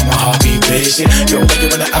 she got my heartbeat racing. Yo, when you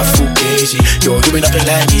wanna have full gazy. Yo, you been up in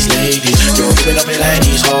like these ladies. Yo, you been up in like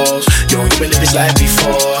these hoes. Yo, you been live this life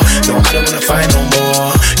before. No, I don't wanna fight no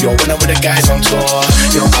more. Yo, when I'm with the guys on tour,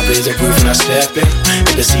 yo, I blaze the roof when I step in.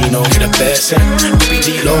 In the scene, no get a best in. We be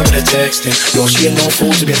D-low with the texting. Yo, she ain't no fool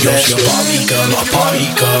to be blessed. Yo, she a Barbie girl, not a party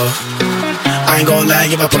girl. I ain't gon' lie,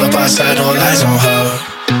 if I pull up outside, all eyes on her.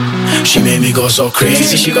 She made me go so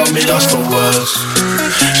crazy, she got me lost for words.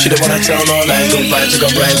 She don't wanna tell no lies, don't fight to go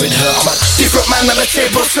right with her. I'm a different man than the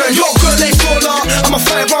table turn. Yo, girl, they fall on, I'm a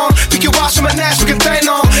fire on. Pick your ass from a nice, we can dine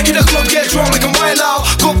on. Hit the club, get drunk, we can wild out.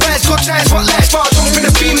 Go best, go chance, what last bar. Jump in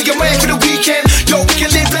the beam, we can wait for the weekend. Yo, we can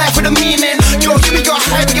live life with a meaning. Yo, you me got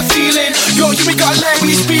high, we can feeling. Yo, you me got line when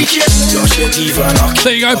you speaking. Yo, she a diva and I'll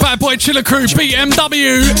There you go, Bad Boy Chiller Crew,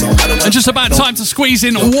 BMW. And just about time to squeeze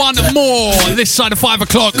in one more this side of 5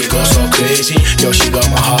 o'clock. So crazy, yo, she got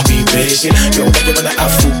my heartbeat racing. Yo, make it when I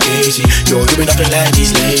have full gazy. Yo, you been up in like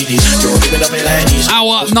these ladies. Yo, you been up in like these.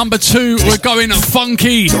 Hour number 2, we're going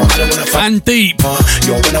funky and deep.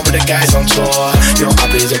 Yo, when I'm with the guys on tour, yo, I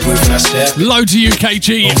blaze the roof and I step. Loads of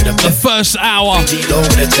UKG, the first hour.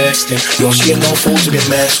 Yo, she ain't no fool to be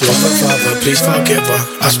messed with. Father, please forgive her.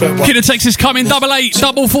 I swear. Kid of Texas coming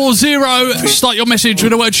 884440. Start your message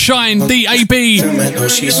with the word Shine, DAB. No,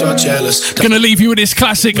 she's so jealous. Gonna leave you with this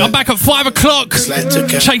classic. I'm back at 5 o'clock.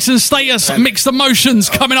 Chasing Status, Mixed Emotions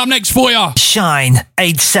coming up next for you. Shine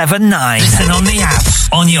 879. Listen on the app,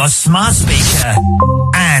 on your smart speaker,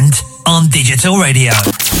 and on digital radio.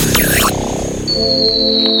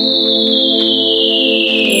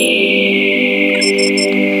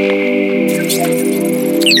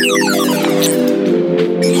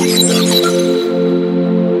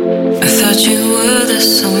 I thought you were the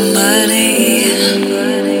somebody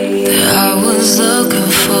that I was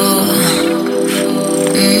looking for.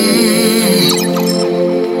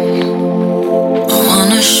 I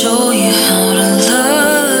wanna show you how to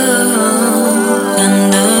love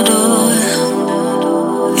and adore.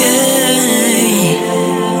 Yeah.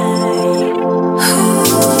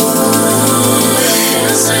 It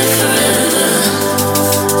feels like forever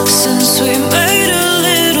since we made a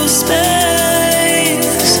little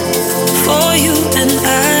space for you and I.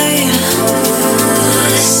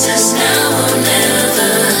 This is now or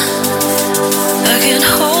never. I can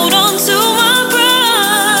hold on to my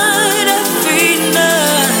pride every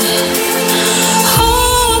night.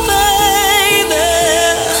 Oh, baby,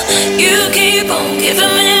 you keep on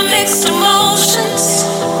giving me mixed emotions.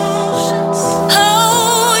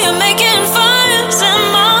 Oh, you're making fires in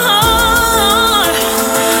my heart.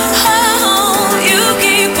 Oh, you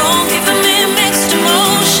keep on giving me mixed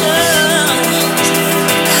emotions.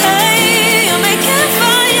 Hey, you're making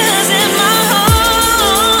fires in my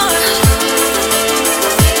heart.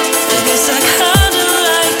 I guess I kinda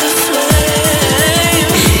like the flame.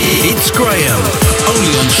 It's Graham,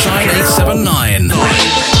 only on Shine 879.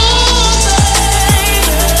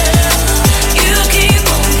 You keep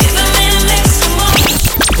on giving me mixed emotions.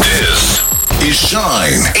 This is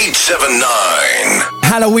Shine 879.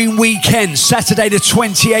 Halloween weekend, Saturday the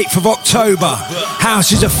 28th of October.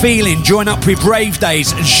 Houses of Feeling join up with Rave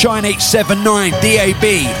Days and Shine 879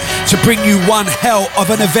 DAB to bring you one hell of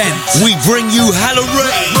an event. We bring you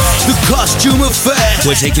Halloween, the costume affair.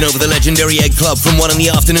 We're taking over the legendary Egg Club from 1 in the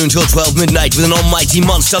afternoon till 12 midnight with an almighty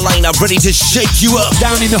monster lineup ready to shake you up.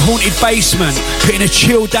 Down in the haunted basement, putting a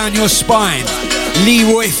chill down your spine.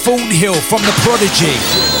 Leroy Thornhill from The Prodigy.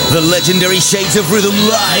 The legendary Shades of Rhythm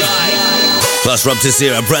live. Plus Rob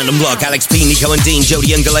Tessera, Brandon Block, Alex P, Nico and Dean,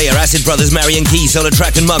 Jody and Galea, Acid Brothers, Marion Key, Solar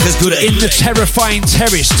Track and Marcus Gooder. In the terrifying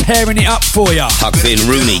terrace, tearing it up for ya. Huck Finn,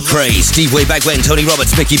 Rooney, Craze, Steve Way Back When, Tony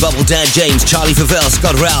Roberts, Mickey Bubble, Dan James, Charlie Favell,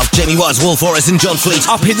 Scott Ralph, Jamie Watts, Wolf Forrest and John Fleet.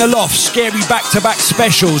 Up in the loft, scary back-to-back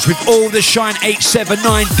specials with all the Shine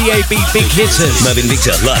 879 DAB big hitters. Mervyn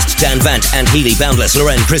Victor, Lust, Dan Vant, and Healy, Boundless,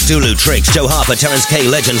 Loren, Chris Dulu, Tricks, Joe Harper, Terence K,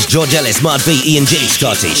 Legends, George Ellis, Mard B, Ian G,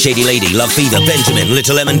 Scotty, Shady Lady, Love Fever, Benjamin,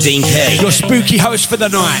 Little M and Dean K. Your spooky host for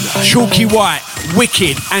the night, Chalky White,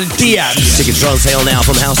 Wicked and Diaz. Tickets are on sale now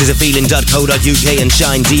from housesoffeeling.co.uk and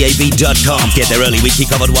shinedab.com. Get there early, we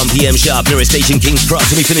kick off at 1 p.m. sharp, nearest station King's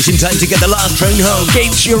Cross, and we finish in time to get the last train home.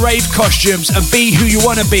 Get into your rave costumes and be who you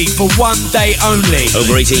want to be for one day only.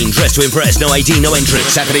 Over 18, dressed to impress, no ID, no entry.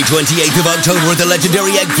 Saturday 28th of October at the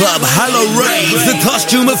legendary Egg Club, Hallow Rave, the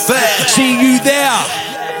costume affair. See you there.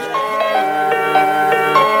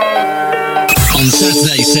 On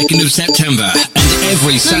Saturday, 2nd of September, and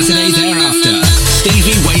every Saturday thereafter,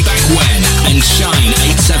 Stevie Way Back When and Shine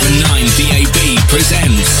 879 DAB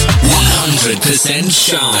presents 100%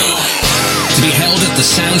 Shine. To be held at the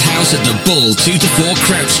Sound House at the Bull, 2 to 4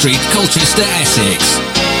 Crouch Street, Colchester, Essex.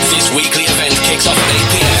 This weekly event kicks off at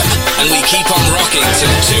 8 p.m, and we keep on rocking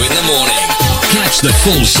till 2 in the morning. Catch Watch the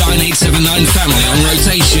full Shine 879 family on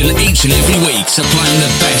rotation each and every week, supplying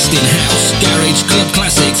the best in house, garage, club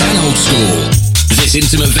classics and old school. This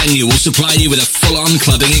intimate venue will supply you with a full-on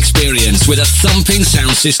clubbing experience with a thumping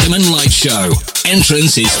sound system and light show.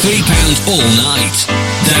 Entrance is £3 all night.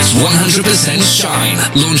 That's 100% Shine,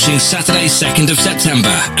 launching Saturday 2nd of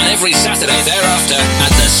September and every Saturday thereafter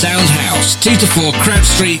at the Sound House, 2 to 4 Crab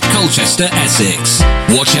Street, Colchester, Essex.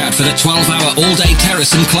 Watch out for the 12-hour all-day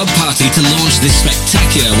terrace and club party to launch this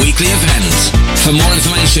spectacular weekly event. For more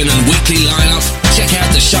information and weekly lineup, check out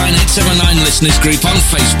the Shine 879 listeners group on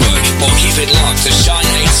Facebook or keep it locked to Shine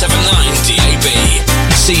 879 DAB.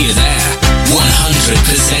 See you there.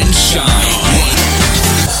 100% Shine.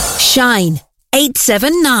 Shine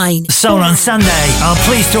 879. Soul on Sunday are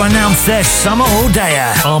pleased to announce their summer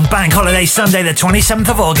all-dayer on Bank Holiday Sunday the 27th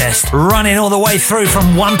of August, running all the way through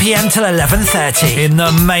from 1pm till 11:30. In the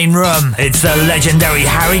main room, it's the legendary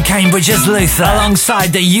Harry Cambridge as Luther,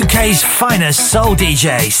 alongside the UK's finest soul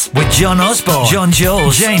DJs, with John Osborne, John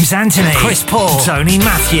Jules, James Anthony, Chris Paul, Tony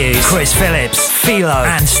Matthews, Chris Phillips, Philo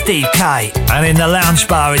and Steve Kite. And in the lounge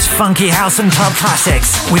bar is funky house and club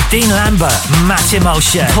classics with Dean Lambert, Matt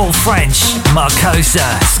Emulsion, Paul French,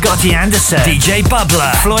 Marcosa, Scotty Anderson, DJ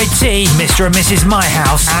Bubbler, Floyd T, Mr. and Mrs. My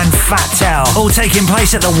House, and Fat Tell. All taking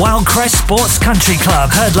place at the Wildcrest Sports Country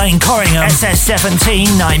Club, Herd Lane, Corringham,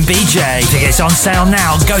 SS17 9BJ. Tickets on sale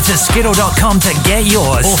now. Go to skiddle.com to get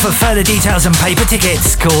yours. Or for further details and paper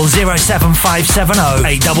tickets, call 07570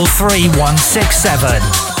 833 167.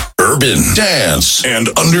 Urban, dance,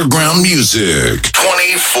 and underground music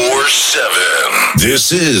 24/7.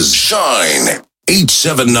 This is Shine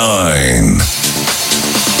 879.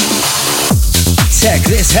 Tech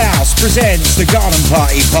This House presents the Garden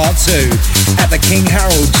Party Part 2 at the King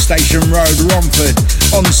Harold Station Road, Romford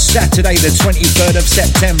on Saturday the 23rd of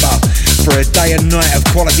September for a day and night of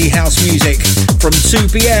quality house music from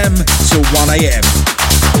 2pm till 1am.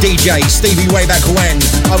 DJ Stevie Wayback When,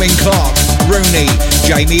 Owen Clark, Rooney,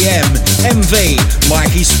 Jamie M, MV,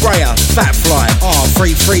 Mikey Sprayer, Fatfly,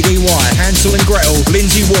 R33DY, Hansel and Gretel,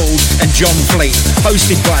 Lindsay Ward and John Fleet.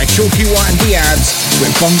 Hosted by Chalky White and Diabs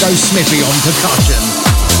with Bongo Smithy on percussion.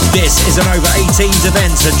 This is an over 18s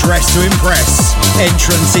event, so dress to impress.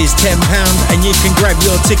 Entrance is £10 and you can grab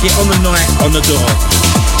your ticket on the night on the door.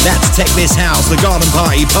 That's Tech This House, the Garden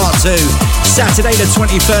Party Part 2, Saturday the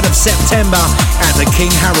 23rd of September at the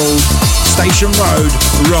King Harold Station Road,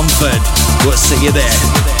 Romford. We'll see you there.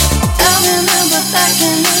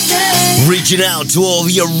 Reaching out to all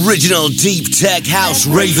the original deep tech house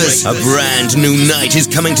ravers. A brand new night is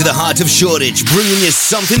coming to the heart of Shoreditch, bringing you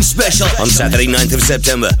something special. On Saturday 9th of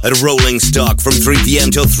September at Rolling Stock from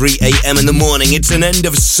 3pm till 3am in the morning. It's an end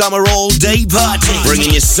of summer all-day party,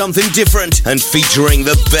 bringing you something different and featuring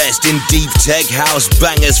the best in deep tech house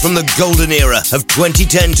bangers from the golden era of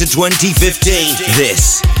 2010 to 2015.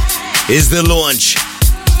 This is the launch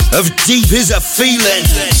of Deep Is a Feeling.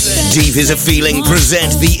 Deep Is a Feeling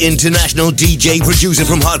present the international DJ producer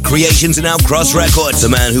from Hot Creations and Outcross Records, the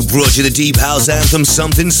man who brought you the deep house anthem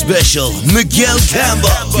Something Special, Miguel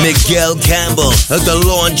Campbell. Miguel Campbell at the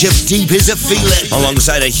launch of Deep Is a Feeling,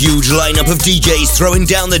 alongside a huge lineup of DJs throwing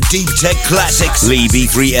down the deep tech classics. Lee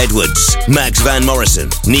B3 Edwards, Max Van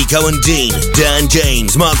Morrison, Nico and Dean, Dan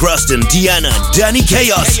James, Mark Ruston, Deanna, Danny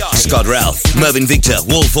Chaos, Scott Ralph, Mervyn Victor,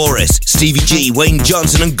 Wolf Forrest, Stevie G, Wayne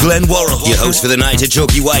Johnson and Glenn Worrell. Your host for the night are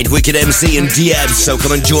Chalky White, Wicked MC and Diabs. So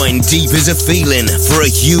come and join Deep Is a Feeling for a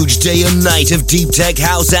huge day and night of deep tech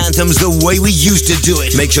house anthems the way we used to do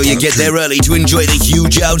it. Make sure you get there early to enjoy the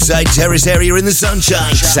huge outside terrace area in the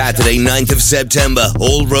sunshine. Saturday 9th of September,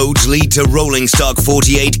 all roads lead to Rolling Stock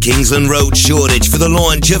 48 Kingsland Road, Shoreditch for the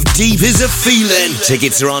launch of Deep Is a Feeling.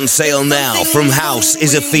 Tickets are on sale now from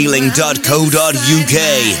houseisaFeeling.co.uk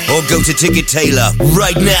or go to Ticket Taylor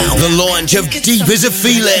right now. The launch of Deep Is a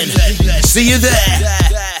Feeling. See you there.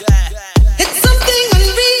 It's something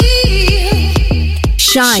unreal.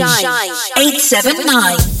 Shine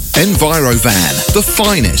 879. Envirovan, the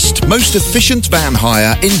finest, most efficient van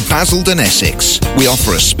hire in Basildon, Essex. We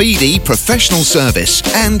offer a speedy, professional service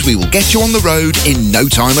and we will get you on the road in no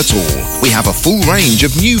time at all. We have a full range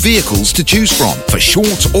of new vehicles to choose from for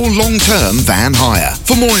short or long-term van hire.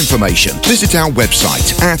 For more information, visit our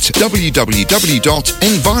website at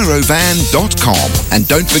www.envirovan.com and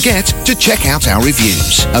don't forget to check out our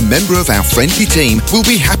reviews. A member of our friendly team will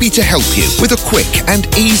be happy to help you with a quick and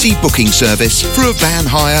easy booking service for a van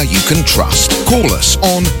hire you can trust. Call us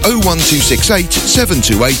on 01268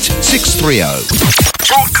 728 630.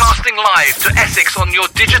 Broadcasting live to Essex on your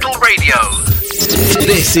digital radio.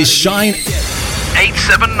 This is Shine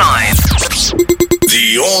 879.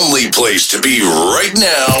 The only place to be right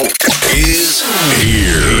now is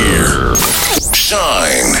here.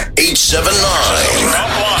 Shine 879.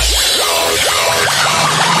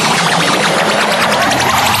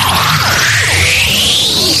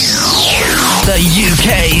 The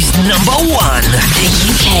UK's number one. The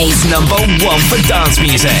UK's number one for dance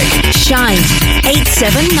music. Shine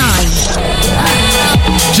 879.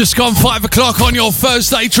 Just gone 5 o'clock on your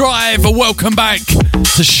Thursday drive. Welcome back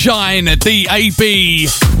to Shine DAB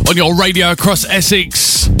on your radio across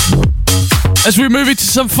Essex. As we move into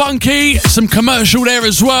some funky, some commercial there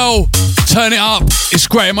as well. Turn it up. It's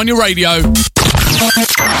Graham on your radio. Baby,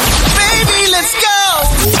 let's go.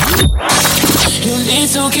 You need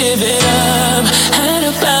to give it up. Had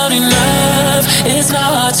about enough. It's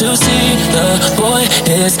not hard to see the boy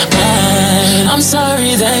is mine. I'm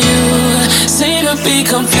sorry that you seem to be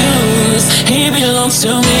confused. He belongs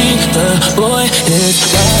to me. The boy is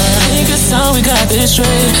mine. Think it's time we got this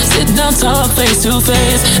straight. Sit down, talk face to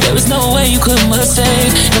face. There is no way you could mistake.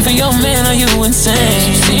 And for your man, are you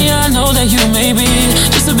insane? See, I know that you may be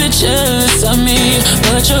just a bit jealous of me,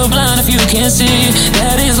 but you're blind if you can't see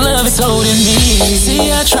that his love is holding me.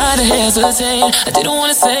 See, I tried to hesitate. I didn't want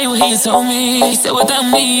to say what he told me. He said without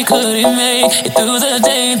me you couldn't make it through the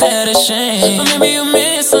day. That a shame. But maybe you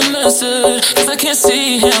misunderstood, cause I can't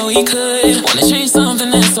see how he could wanna change something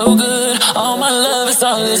that's so good. All my love is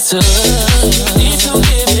all it took. You need to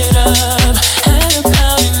give it up. Had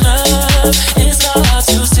about enough. It's not hard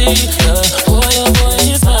to see the boy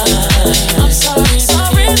is mine. I'm sorry to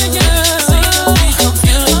you.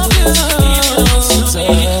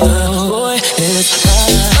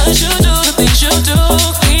 But you do the things you do.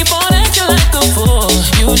 Keep on acting like a fool.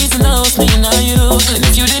 You need to know it's me, not you. And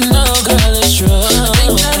if you didn't know, girl, it's true. I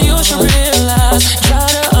think that you should realize, try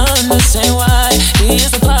to understand why he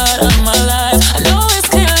is a part of my life. I know it's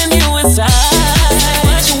killing you inside.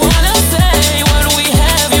 What you wanna say? What do we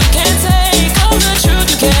have you can't take? All the truth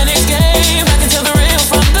you can't escape. I can tell the real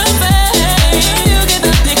from the fake. You get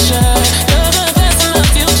the picture. You're the best in the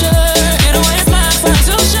future. Get away, it's my time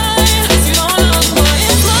to shine. If you don't know the boy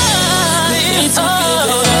is mine, it's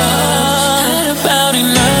all had about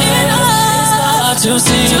enough. It's hard to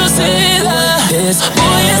see that this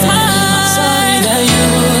boy is mine. I'm sorry that you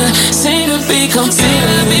seem to be confused.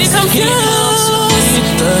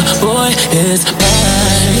 The boy is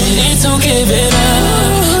mine. You need to give it up.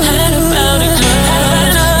 Had about enough.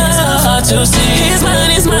 It's hard to see. He's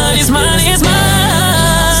mine, he's mine, he's mine, he's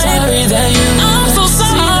mine. Sorry that you. I'm so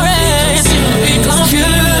sorry. Seem to be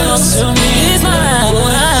confused. To me, he's mine.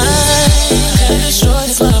 Can't destroy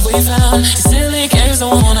this love we found. These silly games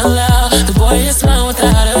don't wanna allow. The boy is mine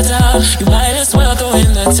without a doubt. You might as well throw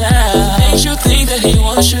in the towel. Makes you think that he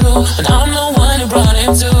wants you, but I'm the one who brought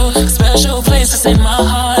him to a special place in my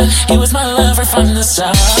heart. He was my lover from the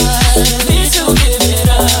start. Need to give it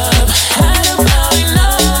up. Had about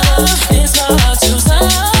enough. It's not hard to say.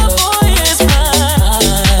 Boy is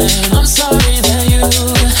mine. I'm sorry that you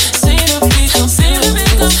seem to be confused.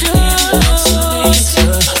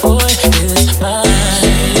 The boy is mine.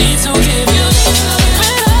 Need to give you up.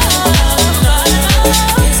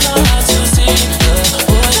 It's not hard to see. The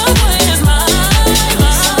boy is mine.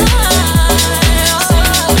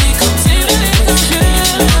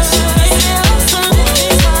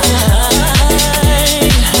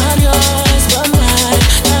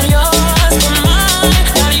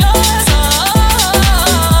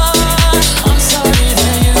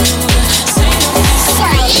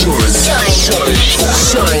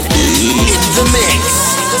 Shine in the mix.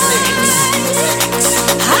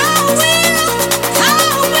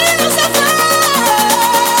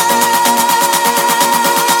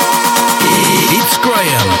 It's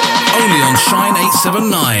Graham, only on Shine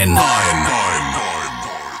 879.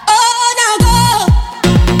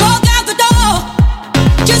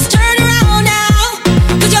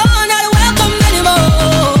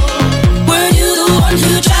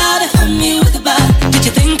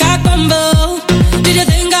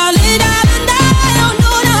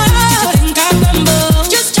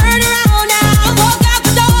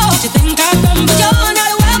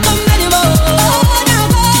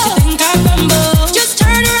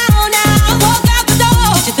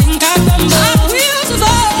 Think I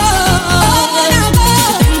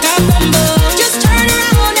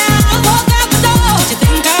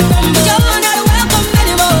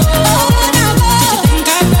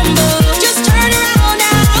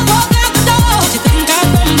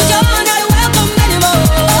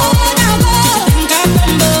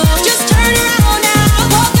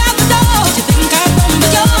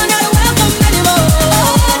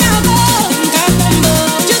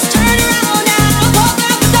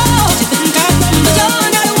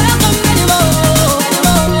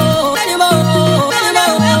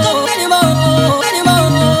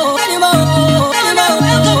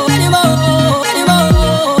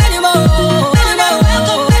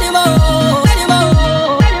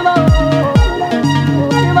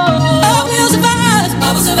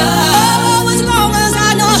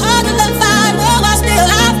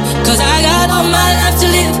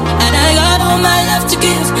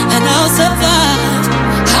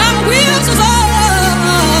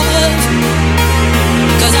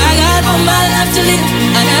to live,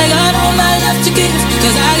 and I got all my life to give.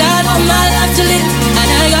 Cause I got all my life to live, and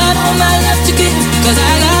I got all my life to give. Cause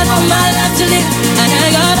I got all my life to live, and I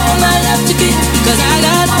got all my life to give. Cause I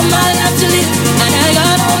got all my life to live, and I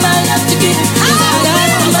got all my life to give. Cause I got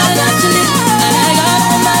all my life to live, and I got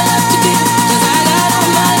all my life to give. Cause I got all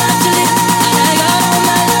my life to live, and I got all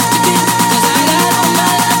my life to give. Cause I got all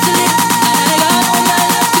my life to live, and I got all my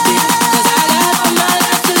life to give. Cause I got all my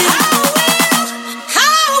life to live.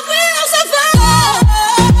 How will suffer?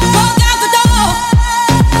 Walk out the door.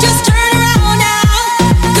 Just turn around now,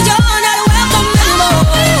 cause you're not welcome anymore.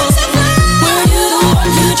 Were you the one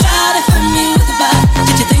who tried to hurt me with a bite?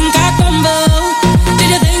 Did you think I'd crumble? Did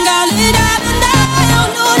you think I'd lay down and die? No,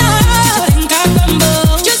 no, no. Did you think I'd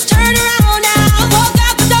crumble? Just turn around now, walk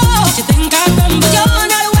out the door. Did you think I'd crumble? You're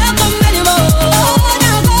not welcome anymore.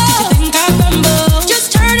 Now go. Did you think I'd crumble?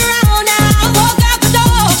 Just turn around now, walk out the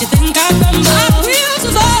door. Did you think I'd crumble? I will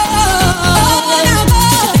survive. Now go.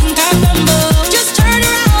 Did you think I'd crumble? Just turn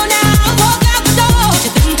around now, walk out the door. Did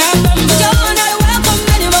you think I'd crumble? You're not welcome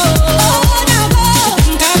anymore. Now go. Did you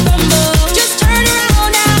think I'd crumble? Just turn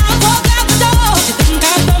around now, walk out the door. Did you think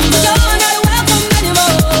I'd crumble? You're not welcome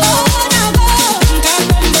anymore. Now go. Did you think I'd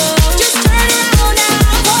crumble? Just turn around now,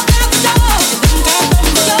 walk out the door. Did you think I'd crumble?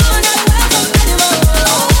 You're not welcome anymore. Now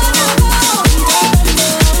go. Did you think I'd crumble? Just turn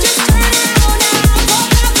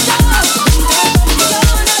around now, walk out the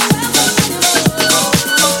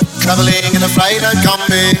door. Traveling in a freighter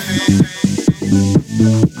combi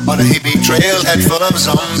on a hippie trailhead full of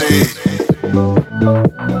zombies.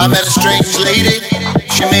 I met a strange lady,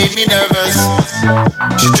 she made me nervous.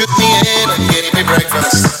 She took me in and gave me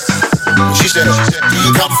breakfast. She said, do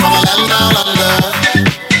you come from a land down under,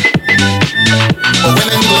 where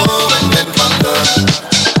women glow and men plunder?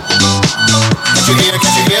 Can't you hear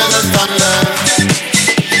the thunder?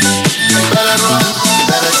 You better run, you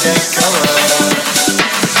better take cover.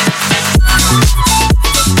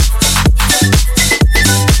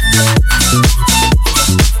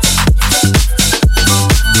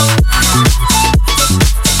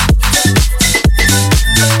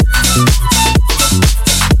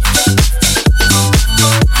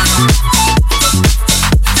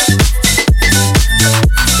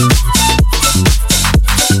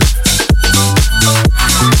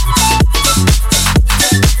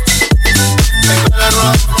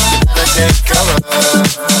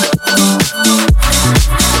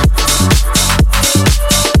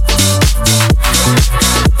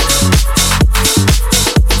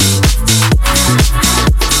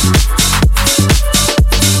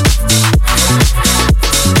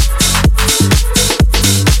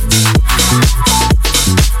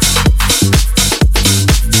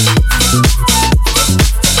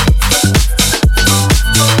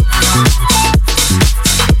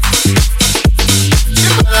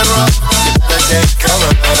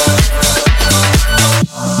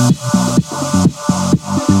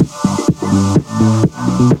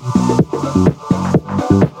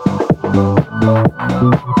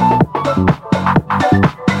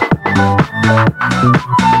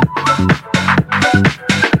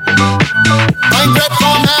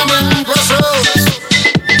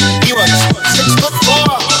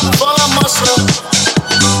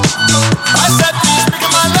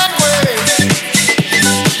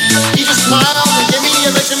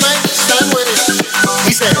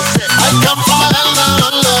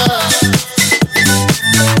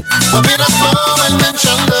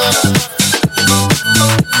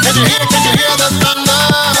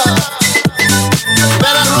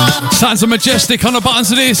 Sounds majestic on the buttons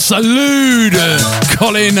of this. Salute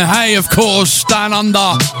Colin Hay, of course, down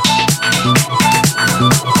under.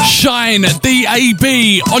 Shine DAB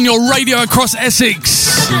on your radio across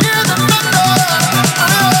Essex.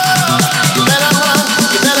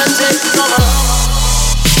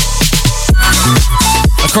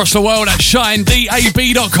 Across the world at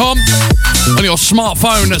shinedab.com, on your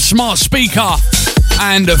smartphone, smart speaker,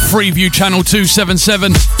 and Freeview channel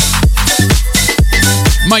 277.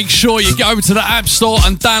 Make sure you get over to the App Store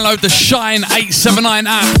and download the Shine 879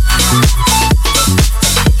 app.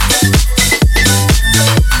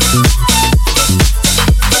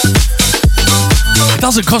 It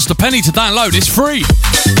doesn't cost a penny to download, it's free.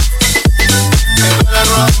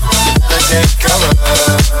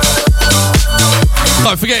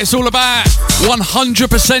 Don't forget, it's all about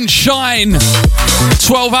 100% Shine.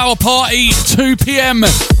 12-hour party, 2 p.m.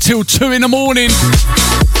 till 2 in the morning.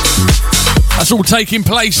 That's all taking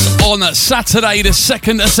place on Saturday, the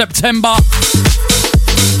 2nd of September.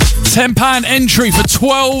 £10 entry for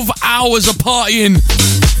 12 hours of partying.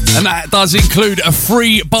 And that does include a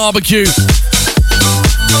free barbecue.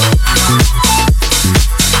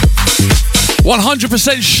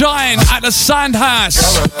 100% Shine at the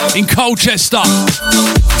Sandhouse in Colchester.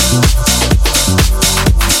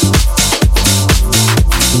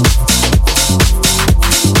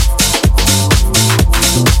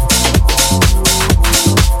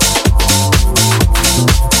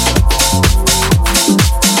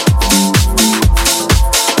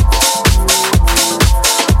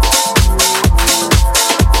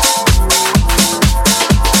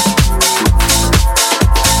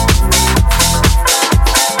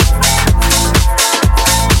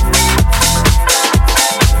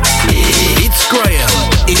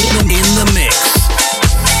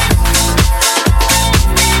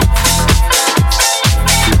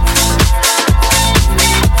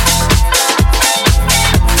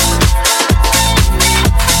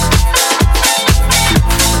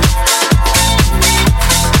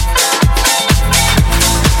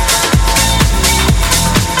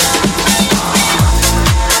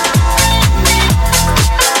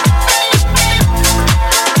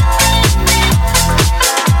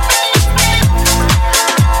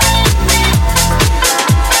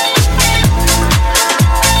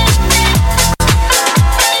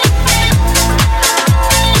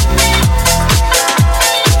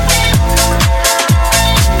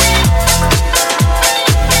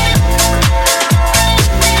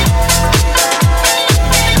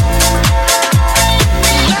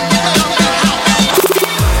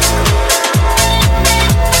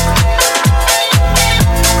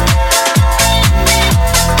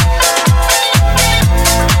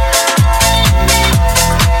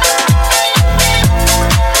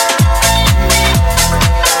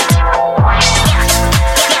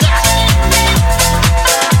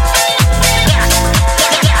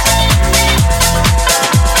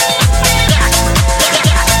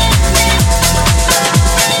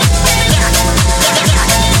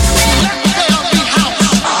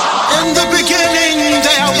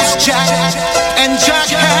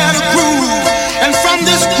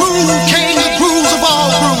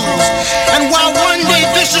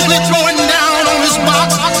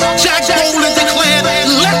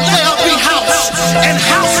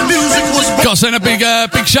 Send a big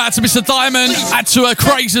shout out to Mr. Diamond. Add to her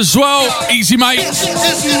craze as well. Easy, mate.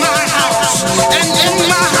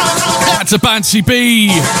 Add to Bancy B.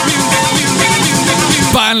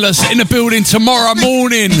 Bandless in the building tomorrow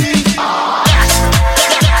morning.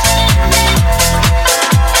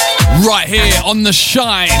 Right here on the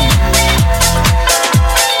Shine.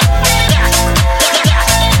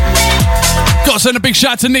 Got to send a big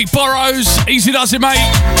shout out to Nick Burrows. Easy does it, mate.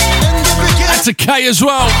 Add to Kay as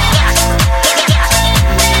well.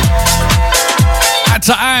 Add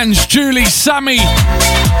to Ange, Julie, Sammy.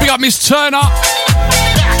 Big up Miss Turner.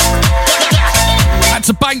 Add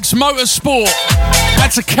to Banks Motorsport.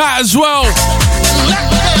 Add to Kat as well.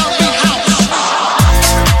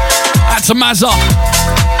 Add to Mazza.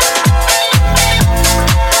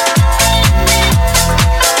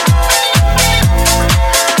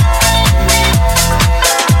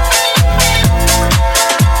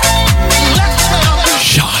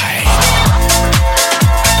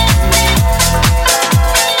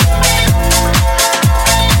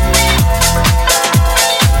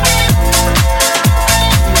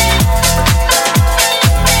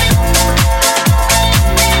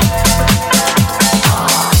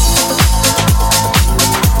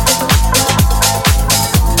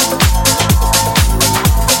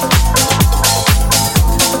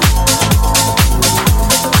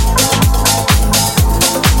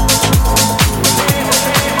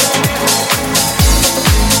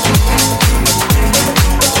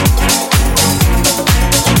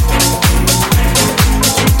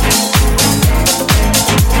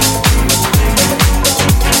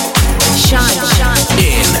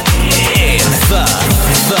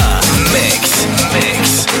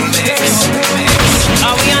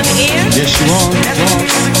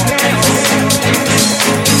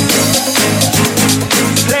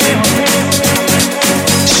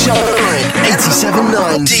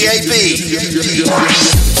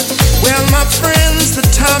 Well, my friends, the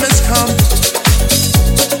time has come to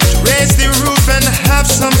raise the roof and have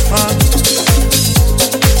some fun.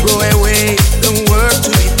 Throw away the work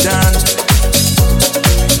to be done.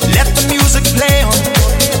 Let the music play on.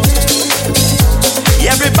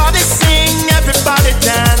 Everybody sing, everybody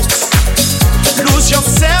dance. Lose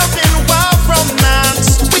yourself in wild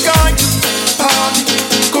romance. We're going to party,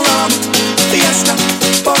 caramba, fiesta,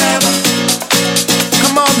 forever.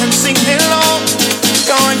 Come on and sing along.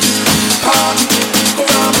 Going to party,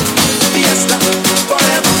 caramba, fiesta,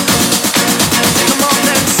 forever. Come on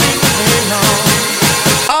and sing along.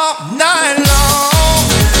 All night long,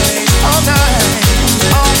 all night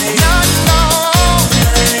long.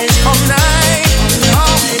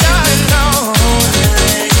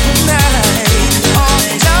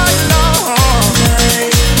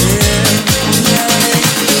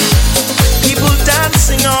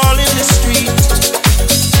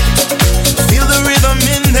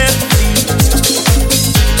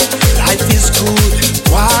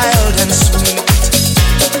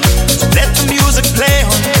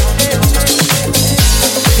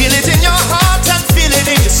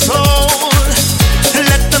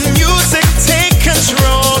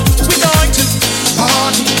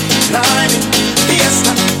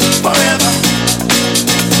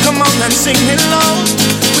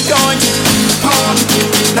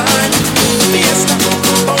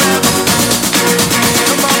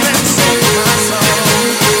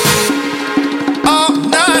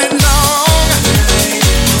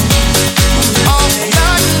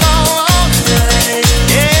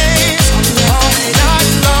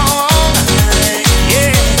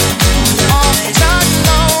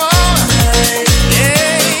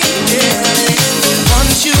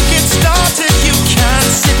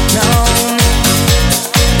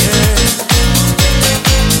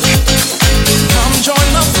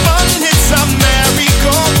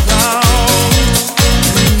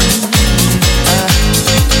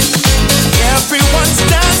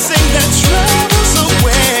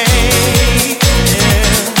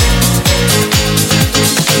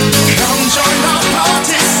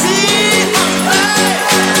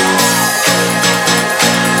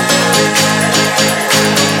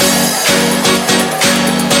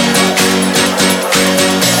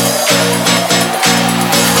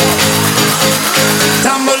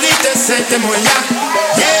 sette moya.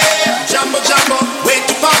 Yeah, Jambo Jambo, way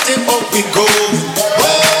to party, up we go.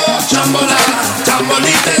 Oh, Jambola,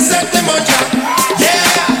 Jambolite sette moya.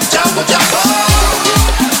 Yeah, Jambo Jambo.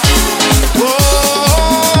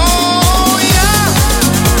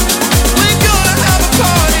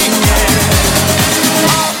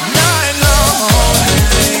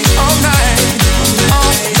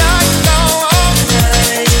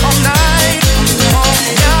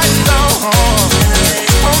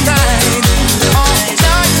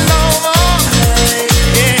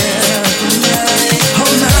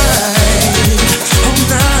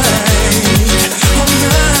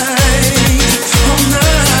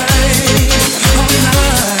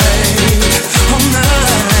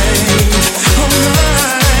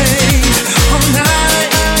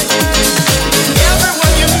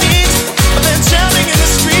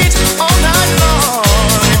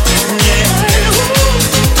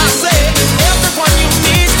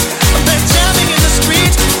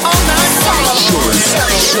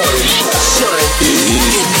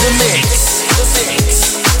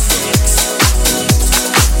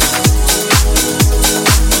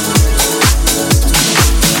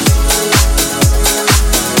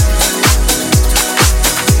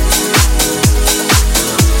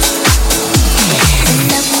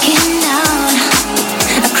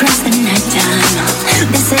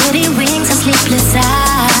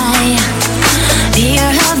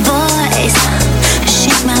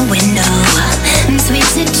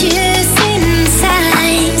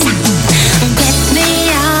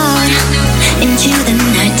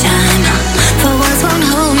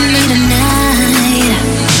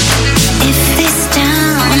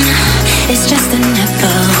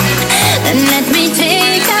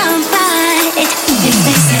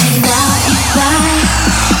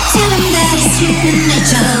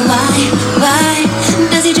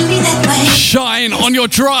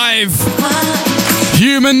 Drive,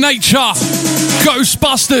 Human Nature,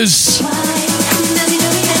 Ghostbusters.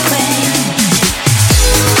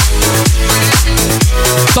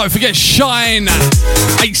 Don't forget Shine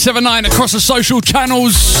 879 across the social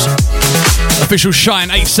channels. Official Shine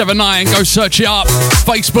 879. Go search it up.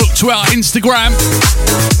 Facebook, Twitter, Instagram.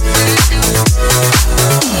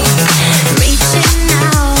 Reaching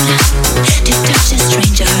out to touch a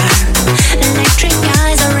stranger. Electric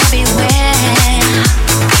eyes are everywhere.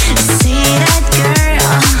 See that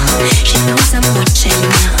girl, she knows I'm watching.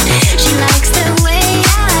 She likes the way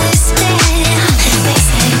I stare. They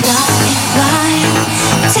say why?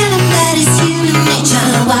 Tell them that it's human nature.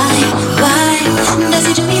 Why does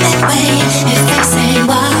it do me that way? If they say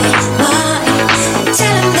why?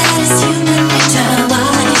 Tell them that it's human nature.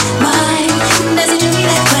 Why does it do me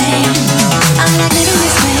that way? I'm not living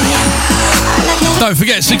this way. Don't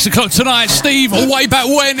forget 6 o'clock tonight. Steve, way back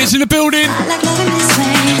when, is in the building.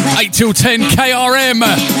 8 till 10 KRM.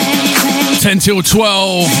 10 till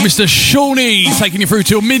 12 Mr. Shawnee taking you through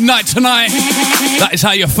till midnight tonight. That is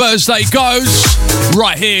how your Thursday goes.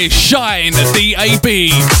 Right here, Shine DAB.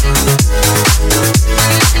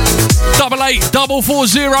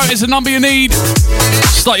 888-440 is the number you need.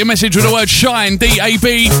 Start your message with the word Shine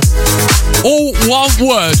DAB. All one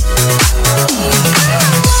word.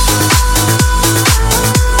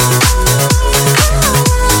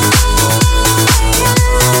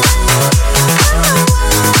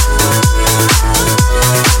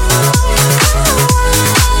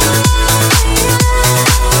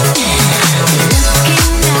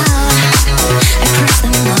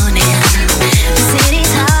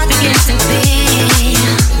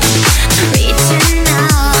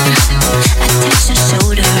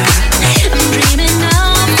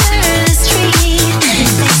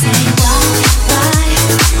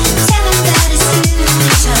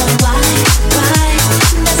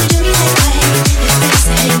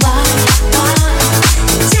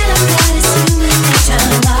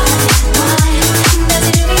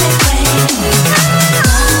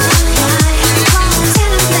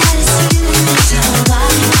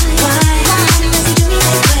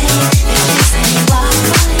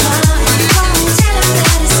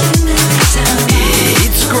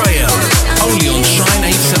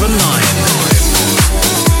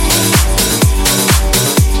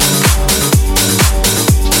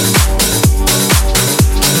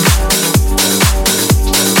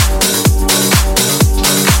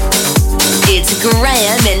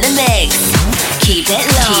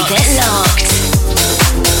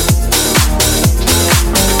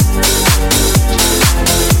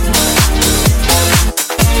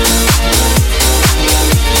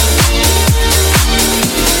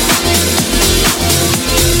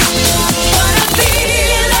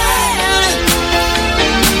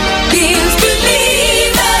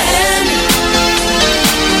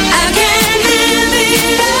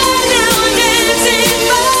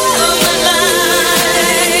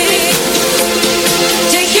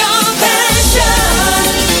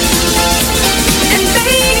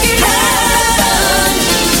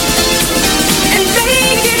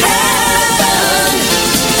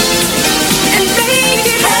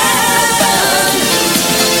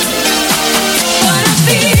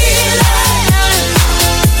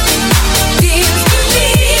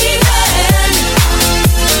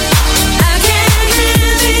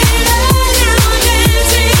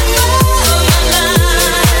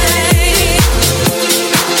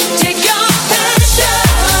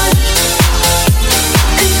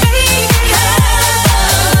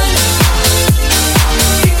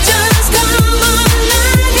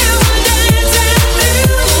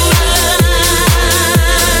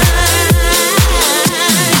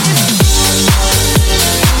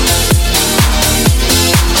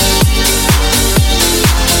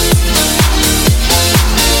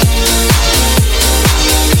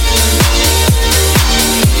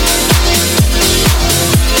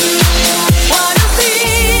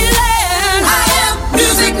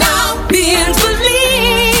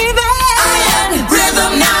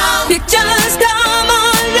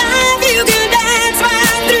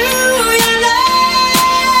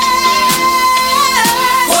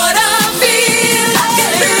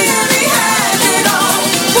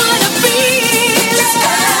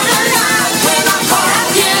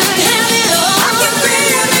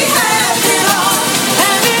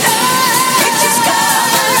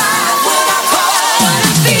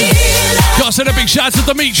 shout to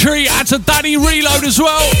Dimitri and to Danny Reload as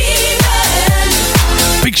well.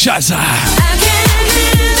 Big shouts out.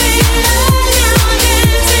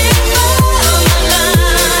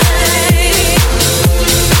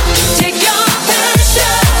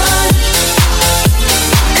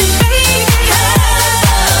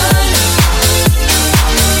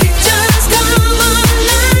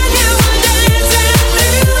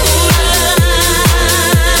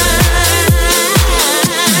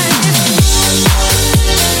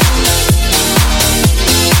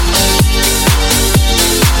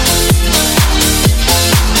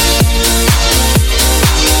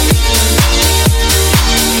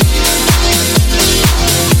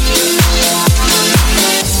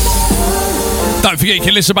 Don't forget you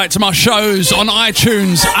can listen back to my shows on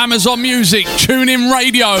iTunes, Amazon Music, TuneIn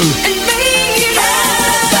Radio,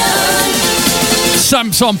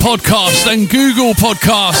 Samsung Podcast and Google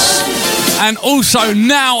Podcasts, and also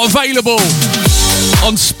now available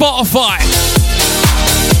on Spotify.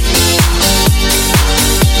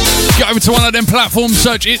 Get over to one of them platforms,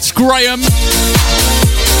 search It's Graham,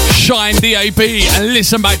 Shine DAB, and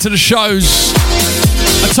listen back to the shows.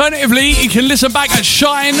 Alternatively, you can listen back at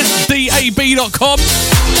shinedab.com.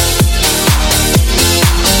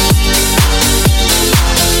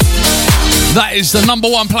 That is the number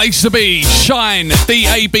one place to be,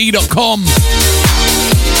 shinedab.com.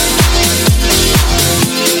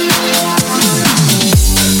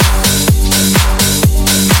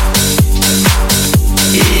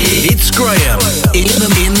 It's Graham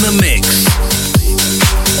in the mix.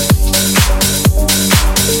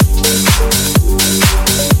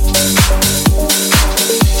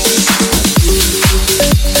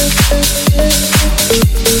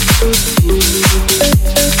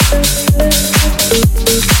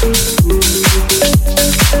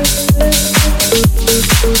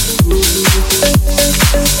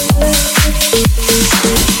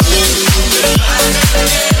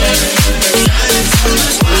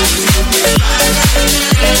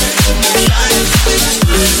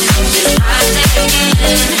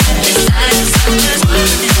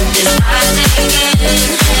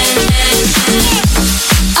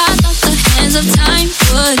 I thought the hands of time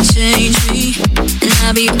would change me, and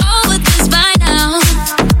I'll be over this by now.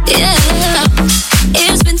 Yeah,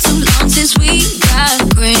 it's been too long since we got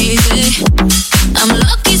crazy. I'm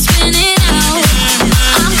lucky spinning out.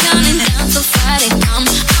 I'm counting down so Friday come.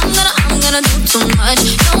 I'm gonna do too much.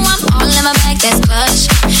 No, I'm all in my bag, that's clutch.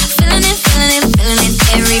 Feeling it.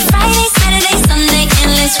 Every Friday, Saturday, Sunday,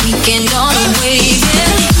 endless weekend on the way.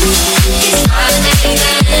 Yeah. It's Friday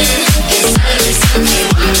then. It's Saturday, Sunday.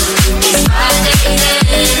 It's Friday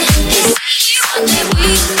then. It's Sunday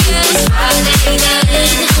weekend. It's Friday then.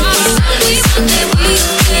 It's Saturday, Sunday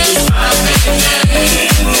weekend. It's Friday then.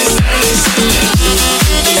 It's Saturday, Sunday.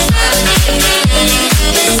 It's Friday then.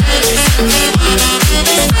 It's Saturday, Sunday.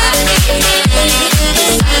 It's Friday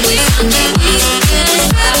then.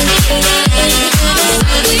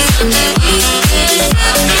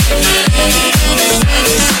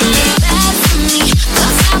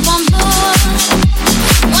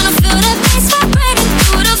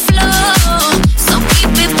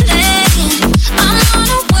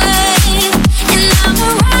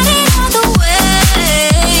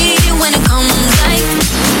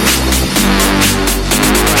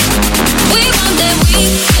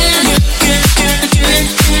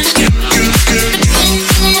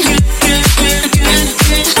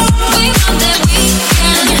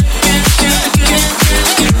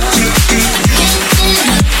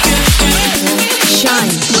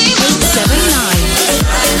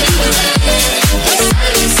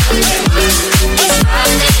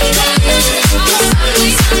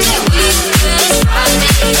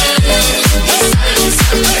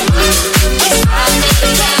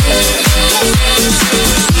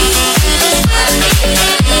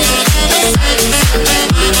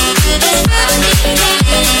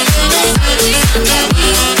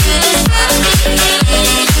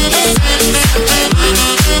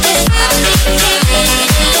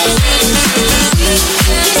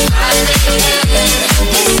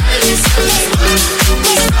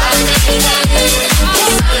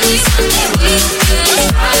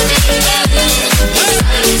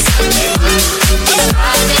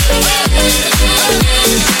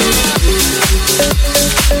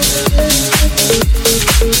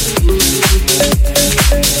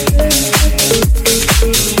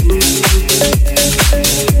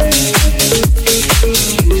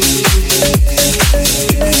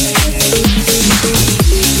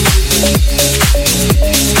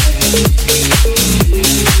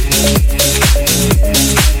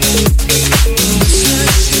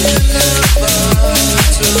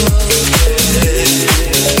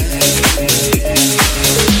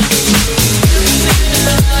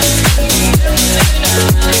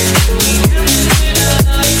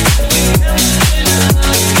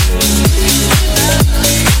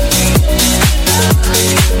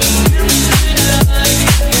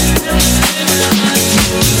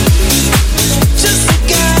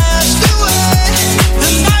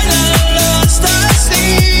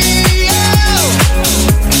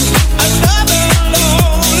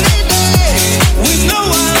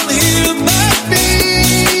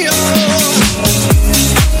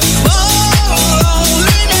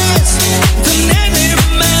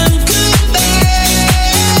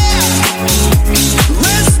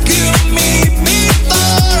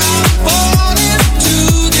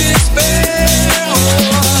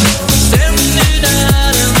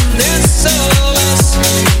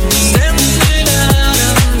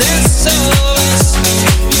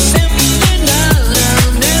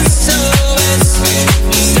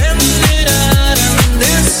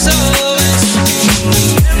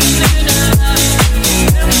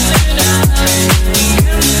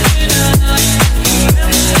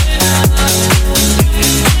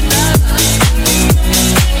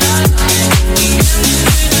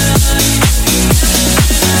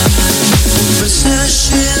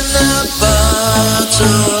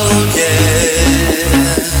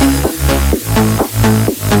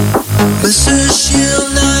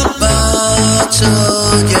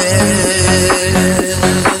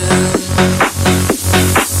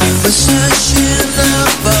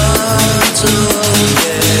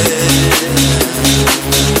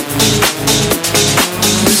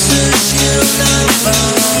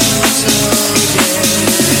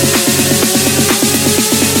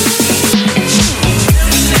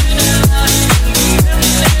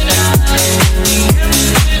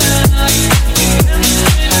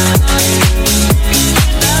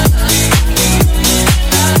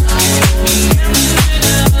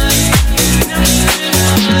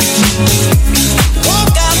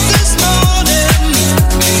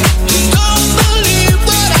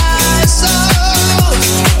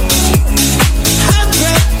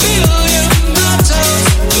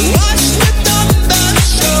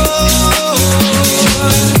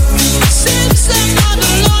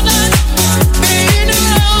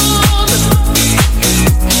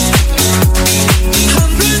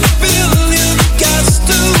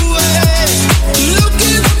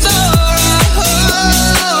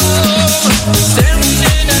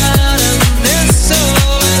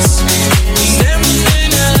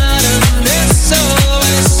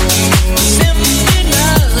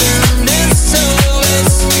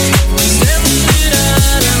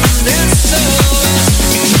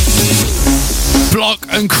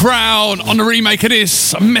 and Crown on the remake of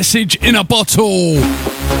this, A Message in a Bottle.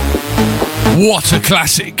 What a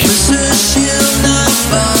classic.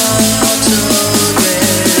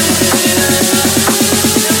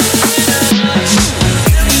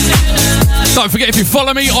 Don't forget, if you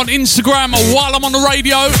follow me on Instagram while I'm on the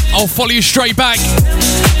radio, I'll follow you straight back.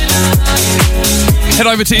 Head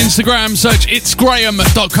over to Instagram, search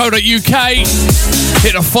itsgraham.co.uk,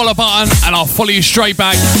 hit the follow button, and I'll follow you straight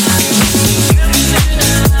back.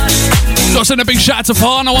 Got to send a big shout out to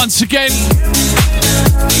Farna once again.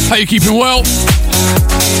 Hope you're keeping well.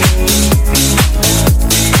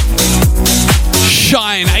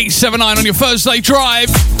 Shine 879 on your Thursday drive.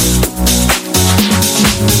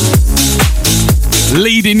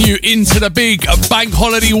 Leading you into the big bank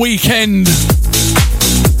holiday weekend.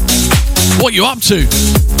 What you up to?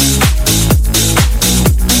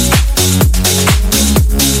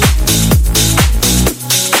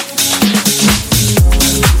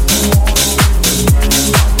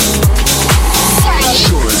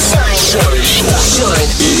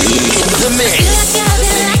 The mix.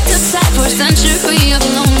 For a century of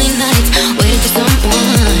lonely nights, waiting for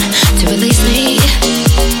someone to release me.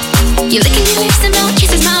 You're licking your lips and blowing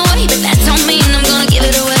kisses my way, but that don't mean I'm gonna give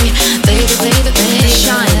it away. Baby, baby, baby.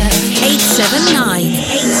 Shine 879.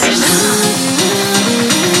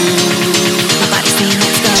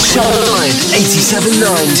 Shine 879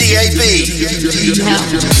 DAB.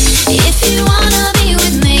 If you wanna be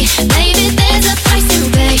with me, baby, there's a price to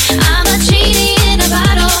pay. I'm a genie in a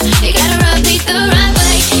bottle. You gotta rub me the right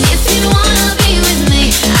way. If you wanna be with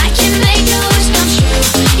me, I can make your wish come true.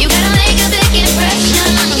 You gotta make a big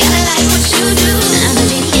impression. You gotta like what you do. I'm a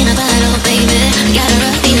genie in a bottle, baby. You gotta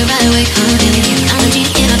rub me the right way, honey. I'm a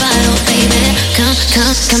genie in a bottle, baby.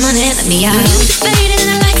 Come on in, let me out. Faded and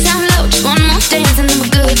the lights down low. Just one more dance and then we're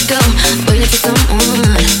good to go. Waiting for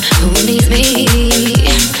someone who needs me.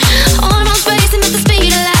 Almost racing at the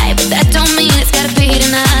speed of light, but that don't mean it's gotta be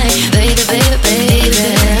tonight. Baby, baby, baby.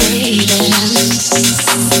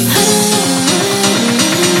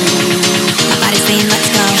 My body's saying let's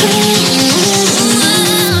go,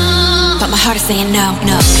 but my heart is saying no,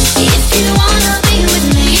 no. If you wanna be with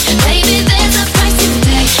me, baby, there's a price to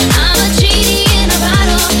pay. I'm a genie in a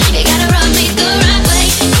bottle. You gotta rub me the right way.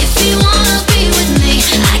 If you wanna be with me,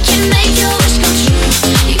 I can make your wish come true.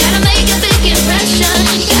 You gotta make a big impression.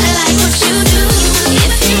 You gotta like what you do.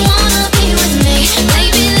 If you wanna be with me,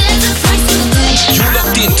 baby, there's a price to pay. You're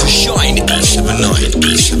locked into Shine 879,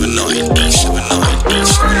 879, 879,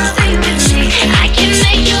 879. I can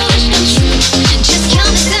make your wish come true. Just come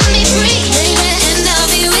and set me free, baby, and I'll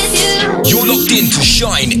be with you. You're locked into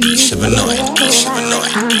Shine 879,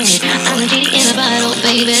 879, 879. I'm a genie in a bottle,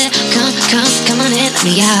 baby. Come on and let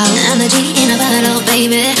me out. I'm a genie in a bottle,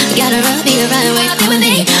 baby. You gotta rub me the right way, come with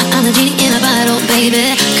me. I'm a genie in a bottle,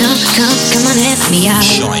 baby. Come on and let me out.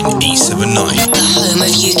 Shine 879. The home of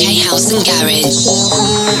UK house and garage.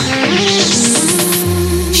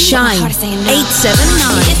 Shine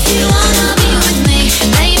 879. If you wanna be with me,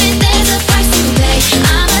 baby, there's a price to pay.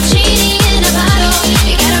 I'm a genie in a bottle.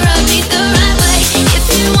 You gotta rub me the right way. If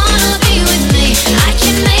you wanna be with me, I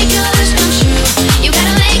can make your wish come true. You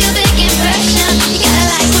gotta make a big impression. You gotta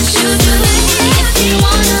like what you do. If you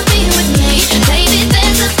wanna be with me, baby,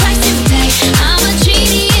 there's a price to pay. I'm a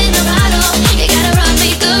genie in a bottle. You gotta rub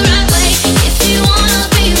me the right way. If you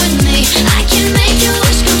wanna be with me, I can make your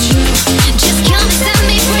wish come true. Just come and set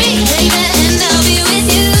me free, baby, and I'll be with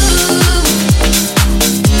you.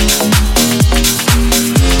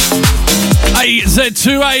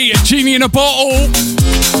 AZ2A, a genie in a bottle.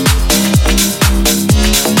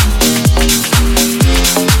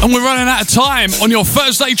 And we're running out of time on your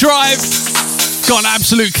Thursday drive. Got an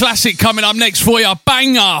absolute classic coming up next for you.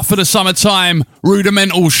 Banger for the summertime.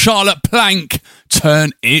 Rudimental, Charlotte Plank.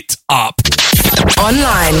 Turn it up.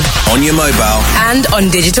 Online, On your mobile. and on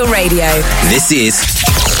digital radio. This is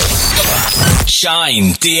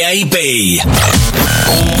Shine DAB.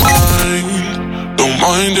 Don't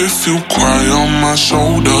mind if you cry on my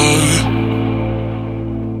shoulder.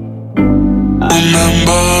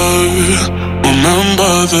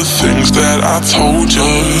 Remember the things that I told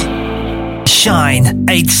you. Shine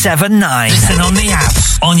 879. Listen on the app,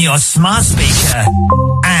 on your smart speaker,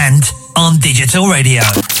 and on digital radio.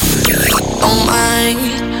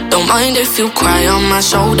 Don't mind if you cry on my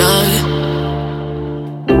shoulder.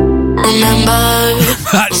 Remember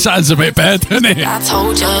That sounds a bit bad, doesn't it? I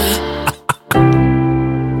told you.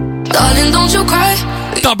 Darling, don't you cry.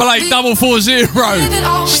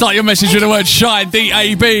 88440. Start your message with the word Shine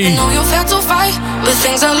DAB. Know you felt to fight, but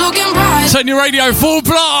things are looking bright. Turn your radio full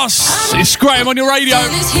blast. It's Graham on your radio.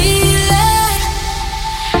 Love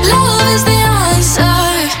is the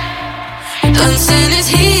answer. Dancing is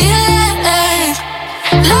healing.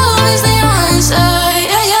 Love is the answer.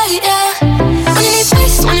 Yeah, yeah, yeah. When you need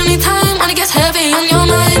space, when you need time, when it gets heavy on your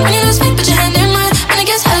mind, when you lose me, put your hand in mine, when it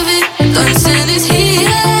gets heavy. Dancing is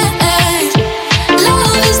healing.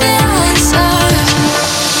 Love is the answer.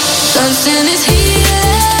 Dancing is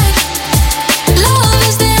healing. Love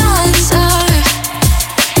is the answer.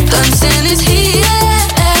 Dancing is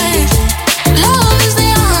healing. Love is the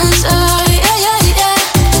answer. Yeah, yeah, yeah.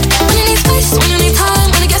 When you need space, when you need time,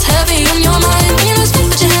 when it gets heavy on your mind, when you lose me,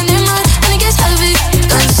 put your hand in mine, when it gets heavy.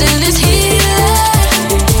 Dancing is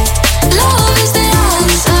healing. Love is the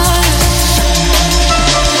answer.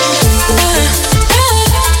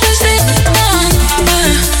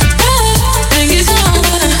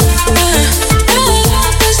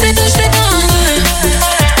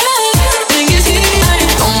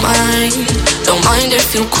 Don't mind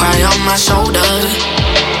if you cry on my shoulder.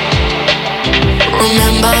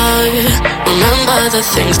 Remember the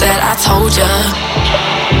things that I told ya.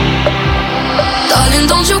 Darling,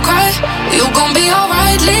 don't you cry, you gon' be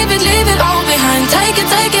alright. Leave it all behind. Take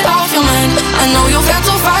it off your mind. I know you've had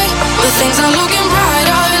to fight, but things are looking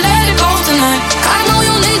brighter. Let it go tonight. I know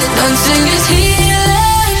you need it. Dancing is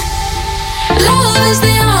healing. Love is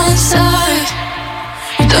the answer.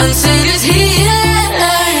 Dancing is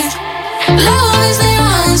healing. Love is the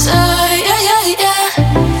answer. Yeah, yeah, yeah.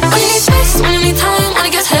 When you need space, when you need time, when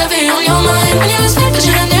it gets heavy on your mind, when you lose me, put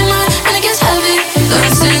your hand in mine, when it gets heavy.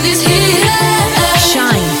 Dancing is healing.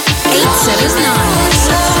 Shine 879.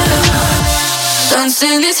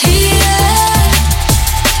 Dancing is healing.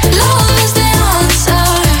 Love is the answer.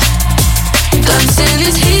 Dancing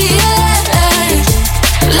is healing.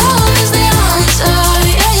 Love is the answer.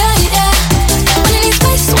 Yeah, yeah, yeah. When you need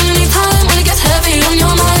space, when you need time, when it gets heavy on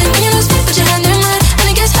your mind, when you lose me, put your hand in mine, when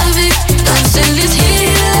it gets heavy. Dancing is healing.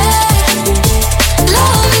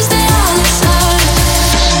 Love is the answer.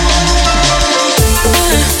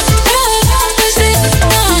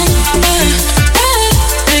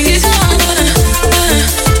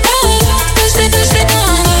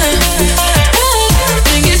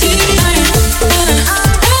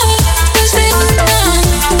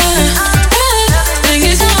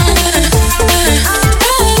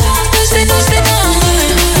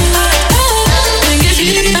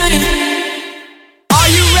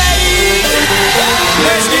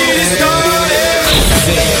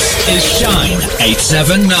 Is Shine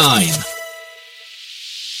 879.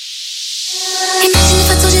 Imagine if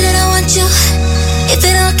I told you that I want you. If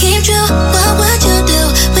it all came true, what would you do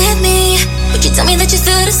with me? Would you tell me that you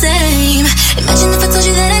feel the same? Imagine if I told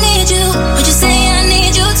you that I need you. Would you say I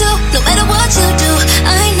need you too? No matter what you do,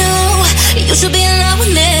 I know you should be in love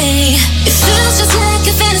with me. It feels just like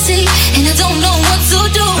a fantasy, and I don't know what to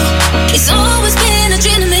do. It's always been a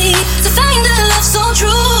dream to me to find a love so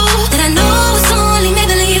true that I know it's only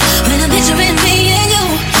make-believe when I'm picturing me and you.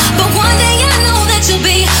 But one day I know that you'll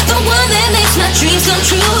be the one that makes my dreams come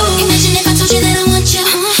true. Imagine if I told you that I want you.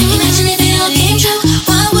 Imagine if it all came true.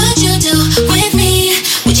 What would you do with me?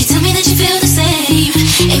 Would you tell me that you feel the same?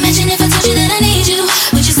 Imagine if I told you that I need you.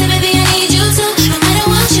 Would you say, baby, I need you too? No matter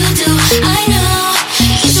what you do, I know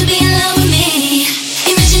you should be in love with me.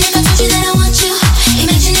 Imagine if I told you that I want you.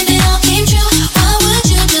 Imagine if it all came true. What would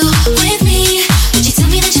you do with me? Would you tell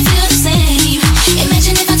me that you feel the same?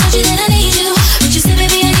 Imagine if I told you that I need you. Would you say,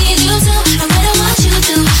 baby, I need you too? No matter what you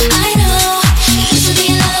do, I know you should be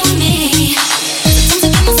in love with me. Sometimes I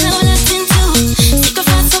get myself lost into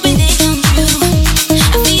sacrifice, hoping they come true.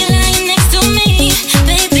 I feel you lying next to me,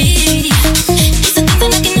 baby. These are things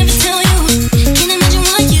that I can never tell you. Can't imagine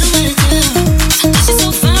what you would do, 'cause you're so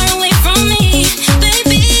far away from me,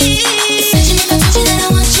 baby. Imagine if I told you that I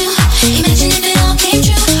want you. Imagine if it all came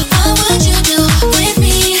true. What would you do with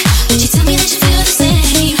me? Would you tell me that you feel the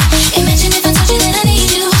same? Imagine if I told you that I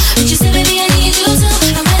need you. Would you say, baby, I need you too?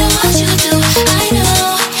 No matter what you do, I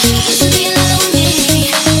know you should be in love with me.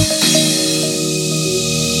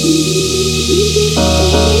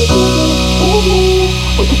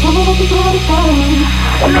 Would you tell me that you feel the same?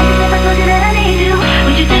 Imagine if I told you that I need you.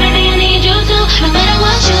 Would you say, baby, I need you too? No matter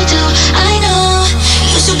what you do, I know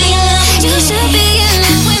you should be in love with me. You should be in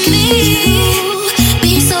love with me.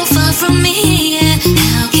 Be so far from me, yeah.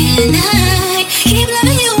 How can I keep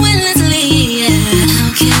loving you endlessly, yeah? How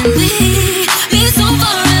can we be so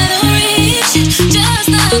far out of reach? Just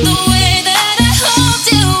not the way that I hoped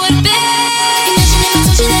it would be. Imagine if I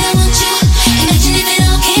told you that I want you. Imagine if it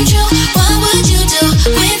all came true. What would you do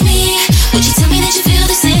with me? Would you tell me that you feel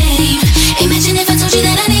the same? Imagine if I told you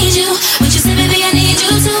that I need you. Would you say, baby, I need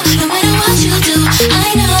you too? No matter what you do, I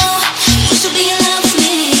know you should be in love with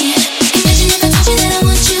me. Imagine if I told you that I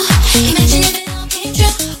want you. Imagine if it all came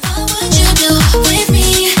true. What would you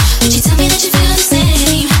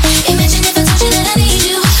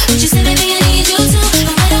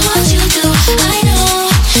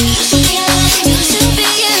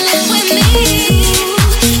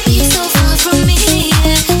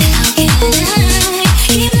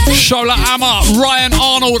Amma, Ryan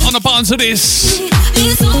Arnold on the buttons of this.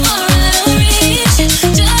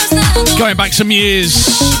 Going back some years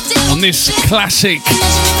on this classic.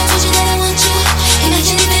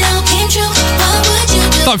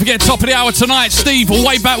 Don't forget, top of the hour tonight, Steve,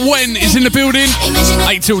 Way Back When, is in the building.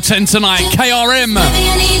 8 till 10 tonight, KRM.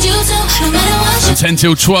 And 10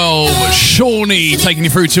 till 12, Shawnee taking you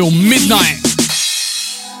through till midnight.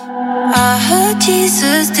 I heard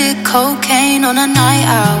Jesus did cocaine on a night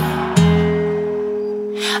out.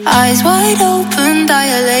 Eyes wide open,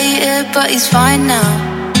 dilated, but he's fine now.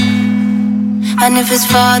 And if his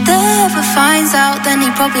father ever finds out, then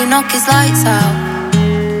he'd probably knock his lights out.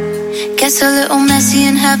 Gets a little messy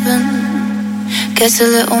in heaven. Gets a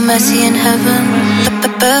little messy in heaven.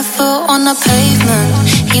 Barefoot on the pavement.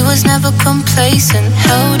 He was never complacent.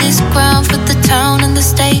 Held his ground for the town and the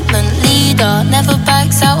statement. Leader never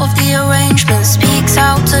backs out of the arrangement. Speaks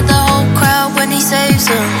out to the whole crowd when he saves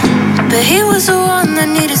them. But he was the one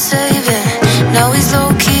that needed saving. Now he's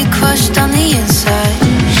low-key crushed on the inside.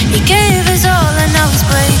 He gave his all and now he's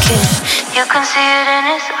breaking. You can see it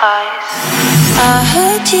in his eyes. I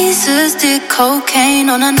heard Jesus did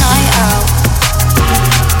cocaine on a night out.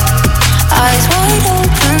 Eyes wide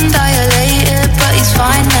open, dilated, but he's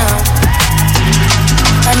fine now.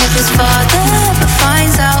 And if his father ever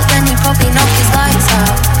finds out, then he'd probably knock his lights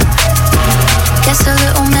out. Gets a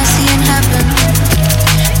little messy in heaven.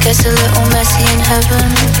 Gets a little messy in heaven.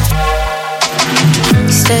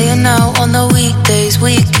 Staying out on the weekdays,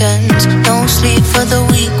 weekends. No sleep for the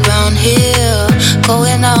week round here.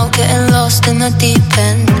 Going out, getting lost in the deep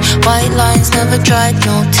end. White lines never dried,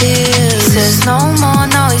 no tears. He says no more,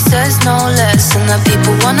 no, he says no less. And the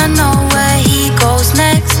people wanna know where he goes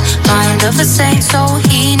next. Mind of a saint, so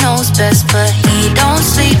he knows best. But he don't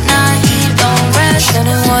sleep, nah, he don't rest.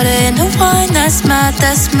 Turning water into wine, that's mad,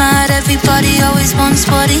 that's mad. Everybody always wants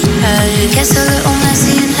what he had. It gets a little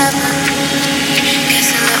messy in heaven.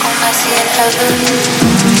 Messy in heaven.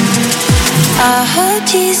 I heard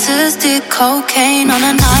Jesus did cocaine on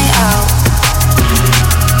a night out.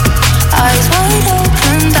 Eyes wide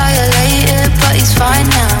open, dilated, but he's fine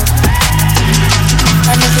now.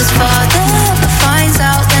 And if his father ever finds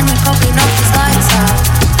out, then he'd probably knock his lights out.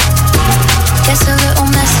 Gets a little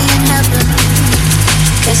messy in heaven.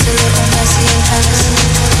 Gets a little messy in heaven.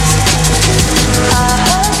 I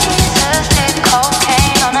heard Jesus did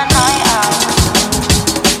cocaine on a night out.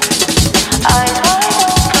 Eyes wide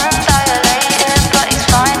open, dilated, but he's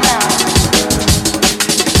fine now.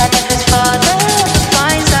 And if his father ever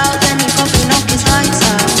finds out, then he'd probably knock his lights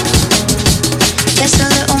out. Gets a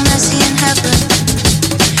little messy in heaven.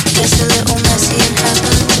 Gets a little messy in heaven.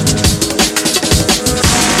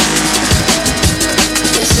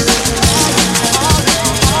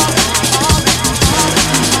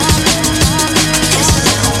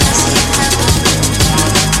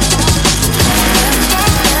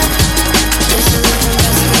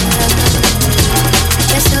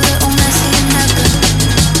 Gets a little messy in heaven.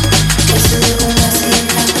 Gets a little messy in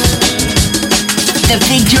heaven. The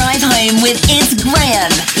Big Drive Home with It's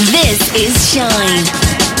Graham. This is Shine.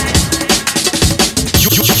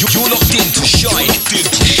 You're locked into Shine.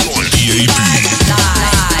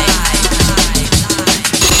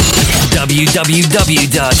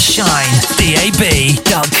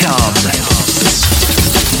 www.shinedab.com.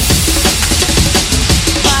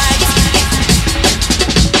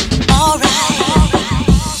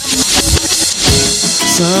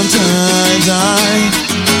 Sometimes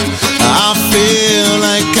I feel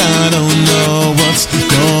like I don't know what's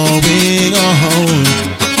going on.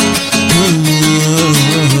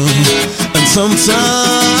 And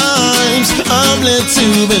sometimes I'm led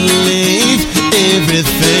to believe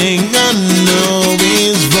everything I know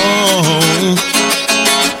is wrong.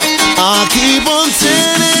 I keep on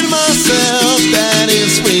telling myself that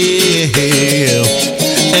it's real.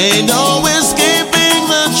 Ain't no escaping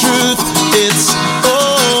the truth. It's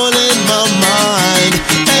all in my mind.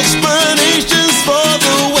 Explanations for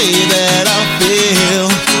the way that I feel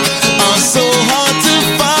are so hard to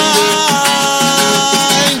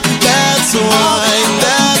find. That's why.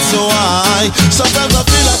 Sometimes I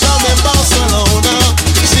feel like I'm in Barcelona.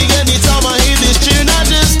 See anything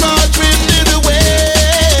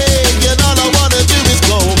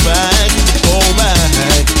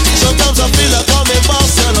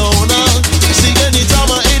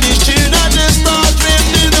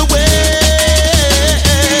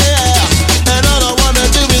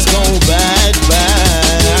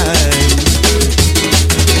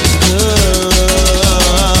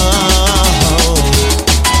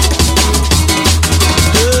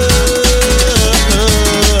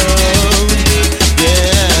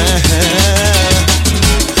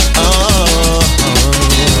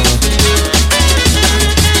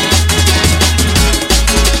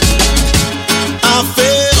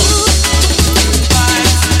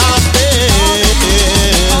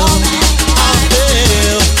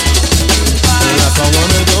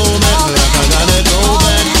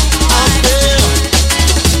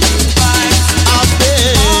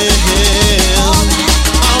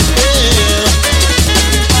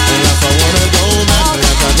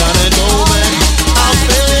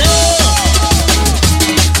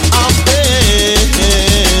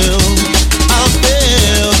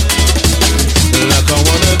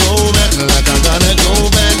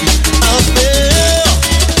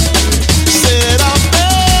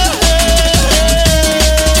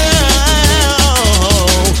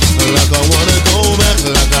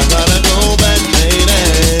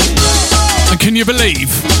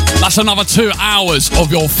That's another 2 hours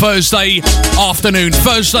of your Thursday afternoon,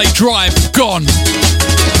 Thursday drive gone.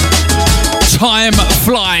 Time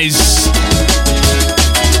flies.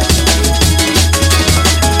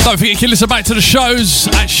 Don't forget you can listen back to the shows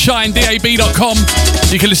at shinedab.com.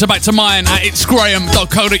 You can listen back to mine at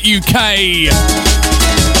itsgraham.co.uk.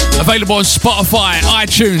 Available on Spotify,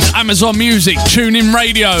 iTunes, Amazon Music, TuneIn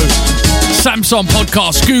Radio, Samsung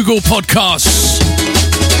Podcasts, Google Podcasts.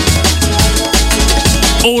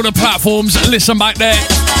 All the platforms, listen back there.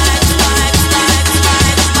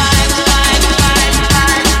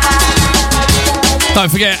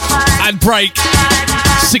 Don't forget, ad break,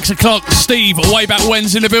 6 o'clock, Steve, way back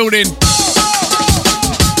when's in the building.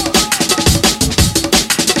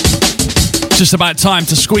 Just about time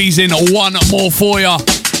to squeeze in one more for you.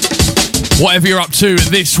 Whatever you're up to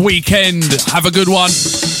this weekend, have a good one.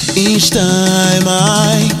 Each time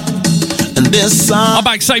I'm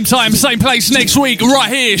back same time, same place next week, right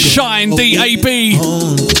here, Shine DAB.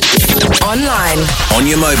 Online, on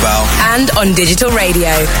your mobile, and on digital radio.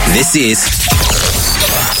 This is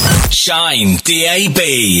Shine DAB.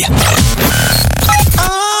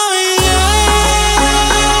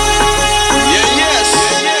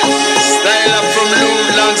 Style up from Lou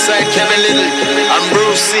alongside Kevin Little and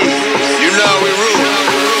Bruce C. You know we rule.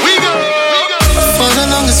 We go. For the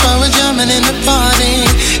longest while we're jamming in the party,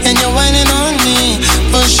 and you're whining on me,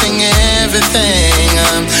 pushing everything.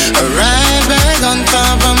 I'm right back on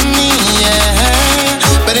top of me,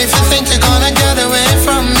 yeah. But if you think you're gonna get away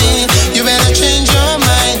from me, you better change your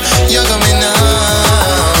mind. You're going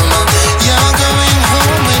home. You're going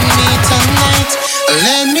home with me tonight.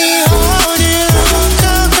 Let me hold you.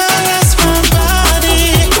 Go caress my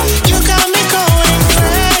body. You got me going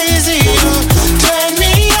crazy. You turn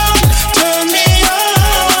me on, turn me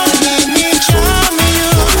on. Let me charm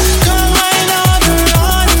you. Go right on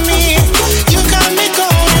around me. You got me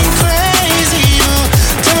going crazy. You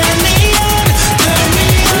turn me on, turn me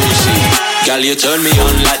on. Girl, you turn me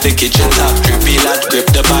on like the kitchen tap. Drippy lad, grip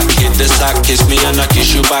the back, hit the sack, kiss me and I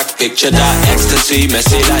kiss you back. Picture that ecstasy,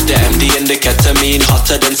 messy like the MD and the ketamine.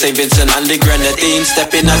 Hotter than St. Vincent and the grenadine.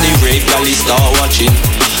 Stepping at the rave, galley start watching.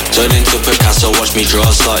 Turn into Picasso, watch me draw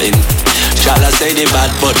something. Chala say they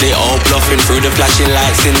bad, but they all bluffing. Through the flashing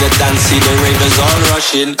lights in the dance, see the ravers all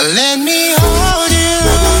rushing. Let me hold you.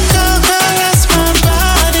 Go caress my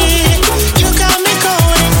body. You got me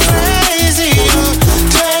going crazy. You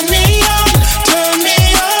turn me on, turn me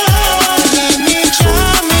on. Let me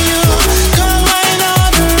charm you. Go right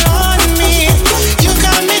on around me. You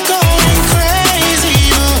got me going crazy.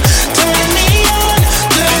 You turn me on,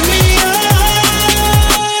 turn me on.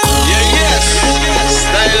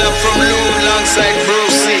 Style up from Lou alongside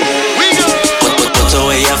Bruce C. We go. Put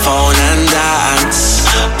away your phone and dance.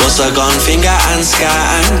 Bust a gun, finger and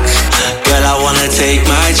skank. Girl, I wanna take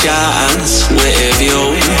my chance with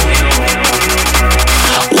you.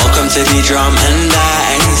 Welcome to the drum and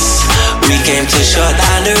dice. We came to shut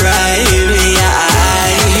down the ride.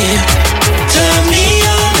 Turn me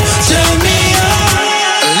on, turn me on.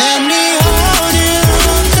 Let me hold you.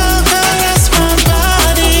 Go caress my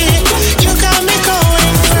body. You got me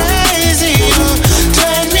going crazy. You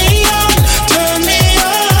turn me on, turn me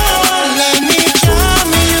on. Let me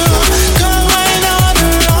charm you. Go right on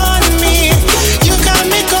around me. You got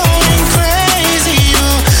me going crazy. You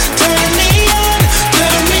turn me on,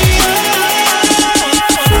 turn me on.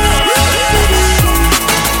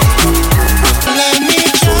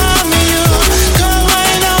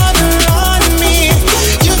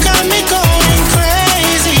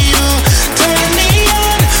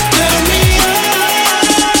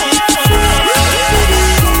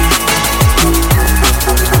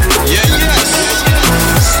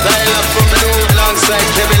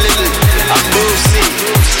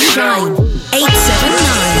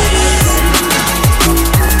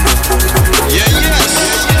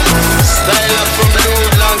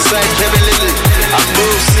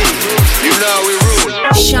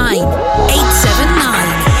 Shine 879.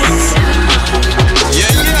 Yeah,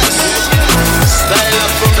 yes. Style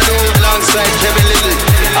up from the road alongside Kevin Little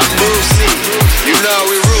and Brucey. You know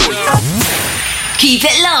we rule. Keep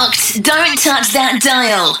it locked. Don't touch that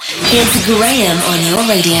dial. It's Graham on your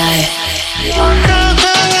radio.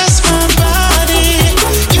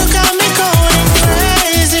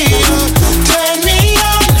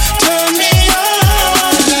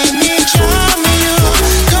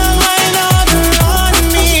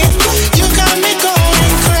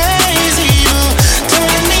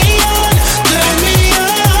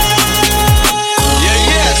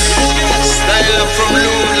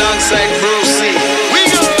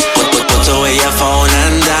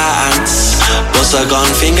 A gun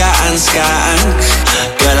finger and skank.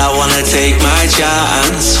 Girl, I wanna take my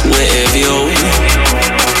chance with you.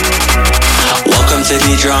 Welcome to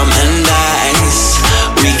the drum and dice.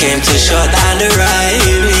 We came to shut down the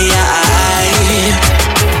riot.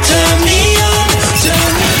 Turn me on,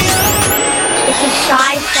 turn me on. This is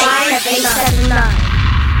Shine 879.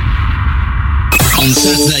 On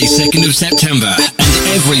Saturday, 2nd of September, and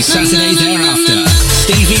every Saturday thereafter,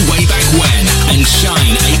 Stevie Way Back When and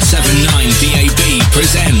Shine 879 DAB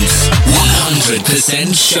presents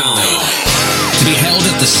 100% Shine. To be held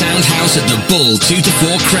at the Sound House at the Bull, 2 to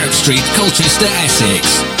 4 Crouch Street, Colchester,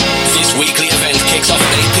 Essex. This weekly event kicks off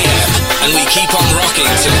at 8 p.m. and we keep on rocking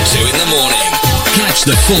till 2 in the morning. Catch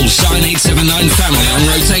the full Shine 879 family on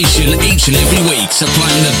rotation each and every week,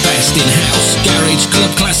 supplying the best in-house, garage,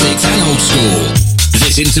 club classics and old school.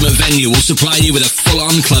 This intimate venue will supply you with a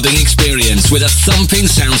full-on clubbing experience with a thumping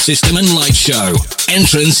sound system and light show.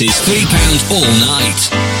 Entrance is £3 all night.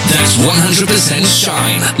 That's 100%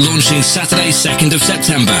 Shine, launching Saturday 2nd of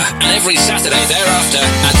September and every Saturday thereafter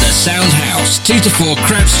at the Sound House, 2 to 4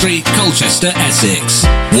 Crouch Street, Colchester, Essex.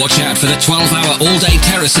 Watch out for the 12-hour all-day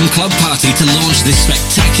terrace and club party to launch this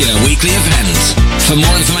spectacular weekly event. For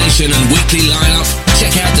more information and weekly lineup,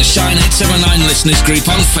 check out the Shine 879 listeners group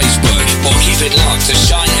on Facebook or keep it locked to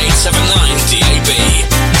Shine 879 DAB.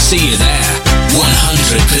 See you there. 100%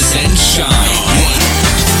 Shine.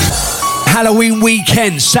 Halloween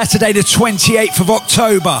weekend, Saturday the 28th of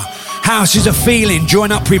October. House is a feeling.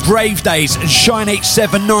 Join up with Rave Days and Shine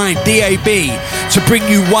 879 DAB to bring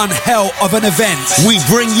you one hell of an event. We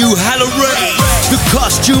bring you Halloween, the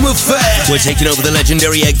costume affair. We're taking over the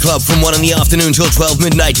legendary Egg Club from 1 in the afternoon till 12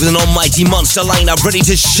 midnight with an almighty monster lineup ready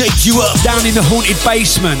to shake you up. Down in the haunted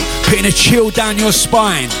basement, putting a chill down your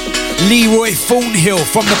spine. Leroy Thornhill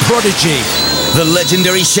from The Prodigy. The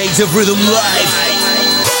legendary Shades of Rhythm live.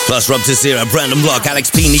 Plus Rob Tessera, Brandon Block, Alex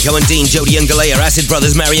P, Nico and Dean, Jody and Galea, Acid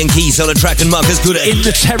Brothers, Marion Key, Solar Track and Marcus Gooden. In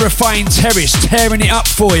the terrifying terrace, tearing it up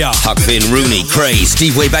for ya. Huck Finn, Rooney, Craze,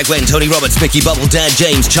 Steve Way Back When, Tony Roberts, Mickey Bubble, Dan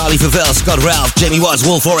James, Charlie Favell, Scott Ralph, Jamie Watts,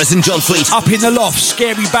 Wolf Forrest and John Fleet. Up in the loft,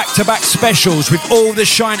 scary back-to-back specials with all the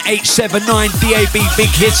Shine 879 DAB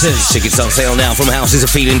big hitters. Tickets on sale now from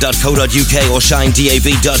housesafeeling.co.uk or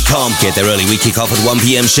shinedab.com. Get there early, we kick off at 1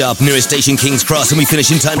 p.m. sharp, nearest station King's Cross, and we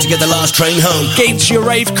finish in time to get the last train home. Get into your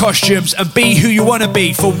rave costumes and be who you want to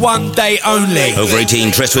be for one day only. Over 18,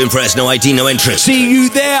 dress to impress, no ID, no entrance. See you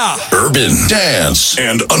there. Urban, dance,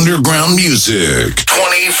 and underground music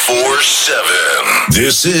 24/7.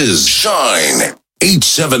 This is Shine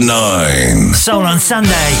 879. Soul on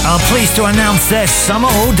Sunday are pleased to announce their summer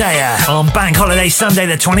all-dayer on Bank Holiday Sunday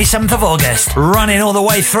the 27th of August, running all the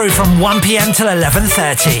way through from 1 p.m. till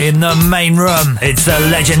 11:30 in the main room. It's the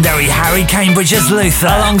legendary Harry Cambridge as Luther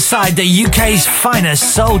alongside the UK's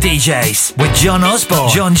finest soul DJs with John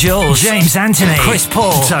Osborne, John Jules, James Anthony, Chris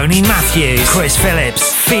Paul, Tony Matthews, Chris Phillips,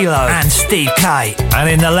 Philo and Steve Kite. And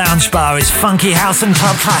in the lounge bar is funky house and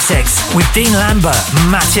club classics with Dean Lambert,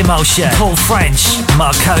 Matt Emulsion, Paul French,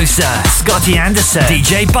 Marcosa, Scotty Anderson,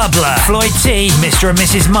 DJ Bubbler, Floyd T, Mr. and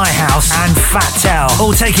Mrs. My House, and Fat Tell.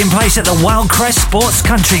 All taking place at the Wildcrest Sports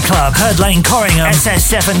Country Club, Herd Lane, Corringham,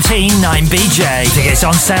 SS17 9BJ. Tickets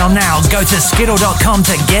on sale now. Go to skiddle.com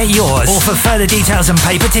to get yours. Or for further details and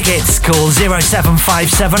paper tickets, call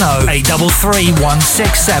 07570 833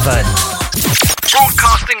 167.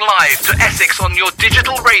 Broadcasting live to Essex on your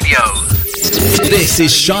digital radio. This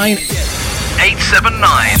is Shine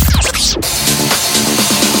 879.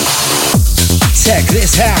 Tech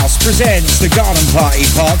This House presents the Garden Party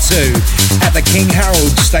Part 2 at the King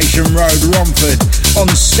Harold Station Road, Romford on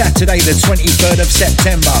Saturday the 23rd of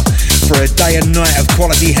September for a day and night of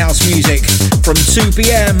quality house music from 2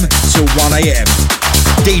 p.m. till 1 a.m.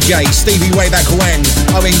 DJ Stevie Way Back When,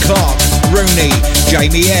 Owen Clark, Rooney,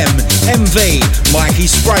 Jamie M, MV, Mikey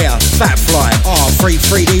Sprayer, Fatfly,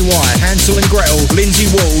 R33DY, Hansel and Gretel, Lindsay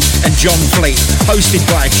Ward and John Fleet. Hosted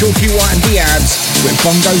by Chalky White and Diabs with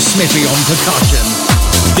Bongo Smithy on percussion.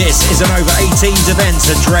 This is an over 18s event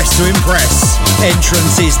addressed to impress.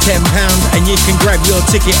 Entrance is £10 and you can grab your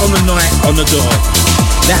ticket on the night on the door.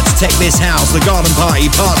 That's Tech This House, the Garden Party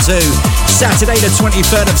Part 2, Saturday the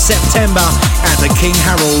 23rd of September at the King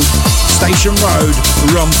Harold, Station Road,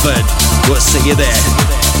 Romford. We'll see you there.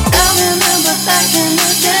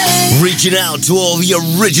 Reaching out to all the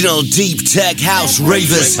original Deep Tech House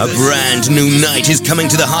ravers. A brand new night is coming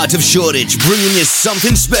to the heart of Shoreditch, bringing you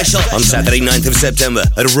something special. On Saturday 9th of September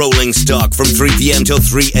at Rolling Stock from 3 p.m. till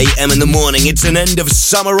 3 a.m. in the morning. It's an end of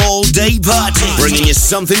summer all-day party, bringing you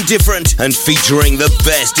something different and featuring the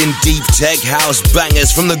best in Deep Tech House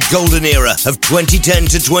bangers from the golden era of 2010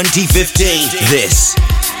 to 2015. This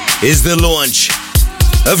is the launch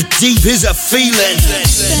of Deep Is a Feeling.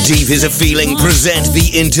 Deep Is a Feeling present the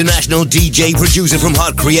international DJ producer from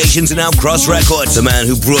Hot Creations and Outcross Records, the man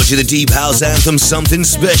who brought you the Deep House anthem Something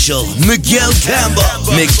Special, Miguel Campbell.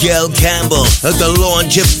 Miguel Campbell at the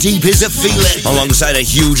launch of Deep Is a Feeling, alongside a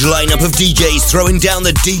huge lineup of DJs throwing down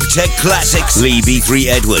the Deep Tech classics. Lee B3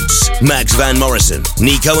 Edwards, Max Van Morrison,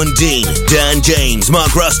 Nico and Dean, Dan James,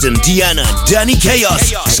 Mark Ruston, Deanna, Danny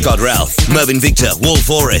Chaos, Scott Ralph, Mervyn Victor, Wolf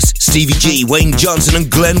Forrest, Stevie G, Wayne Johnson and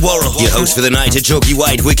Glenn Worrell. Your host for the night are Chalky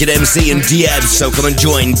White, Wicked MC and Diabs. So come and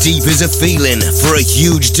join Deep Is a Feeling for a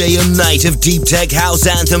huge day and night of Deep Tech House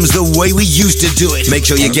anthems the way we used to do it. Make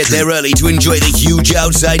sure you get there early to enjoy the huge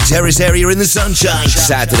outside terrace area in the sunshine.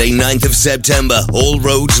 Saturday 9th of September, all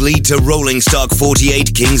roads lead to Rolling Stock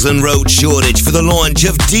 48 Kingsland Road, Shoreditch for the launch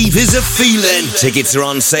of Deep Is a Feeling. Tickets are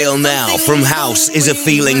on sale now from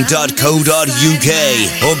houseisaFeeling.co.uk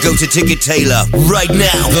or go to Ticket Taylor right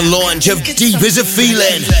now. The launch of Deep Is a Feeling.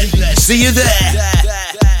 See you there.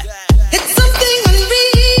 It's something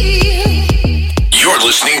unreal. You're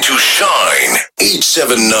listening to Shine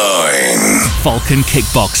 879. Falcon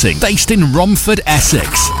Kickboxing, based in Romford, Essex.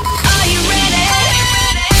 Are you ready?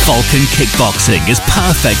 Falcon Kickboxing is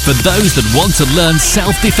perfect for those that want to learn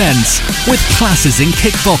self-defense with classes in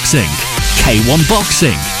kickboxing, K1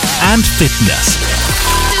 boxing and fitness.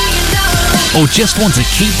 Or just want to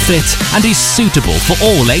keep fit and is suitable for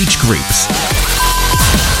all age groups.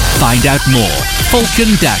 Find out more,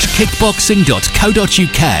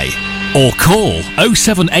 falcon-kickboxing.co.uk or call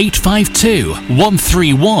 07852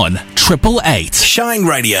 131 888. Shine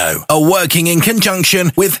Radio are working in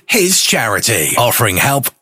conjunction with his charity, offering help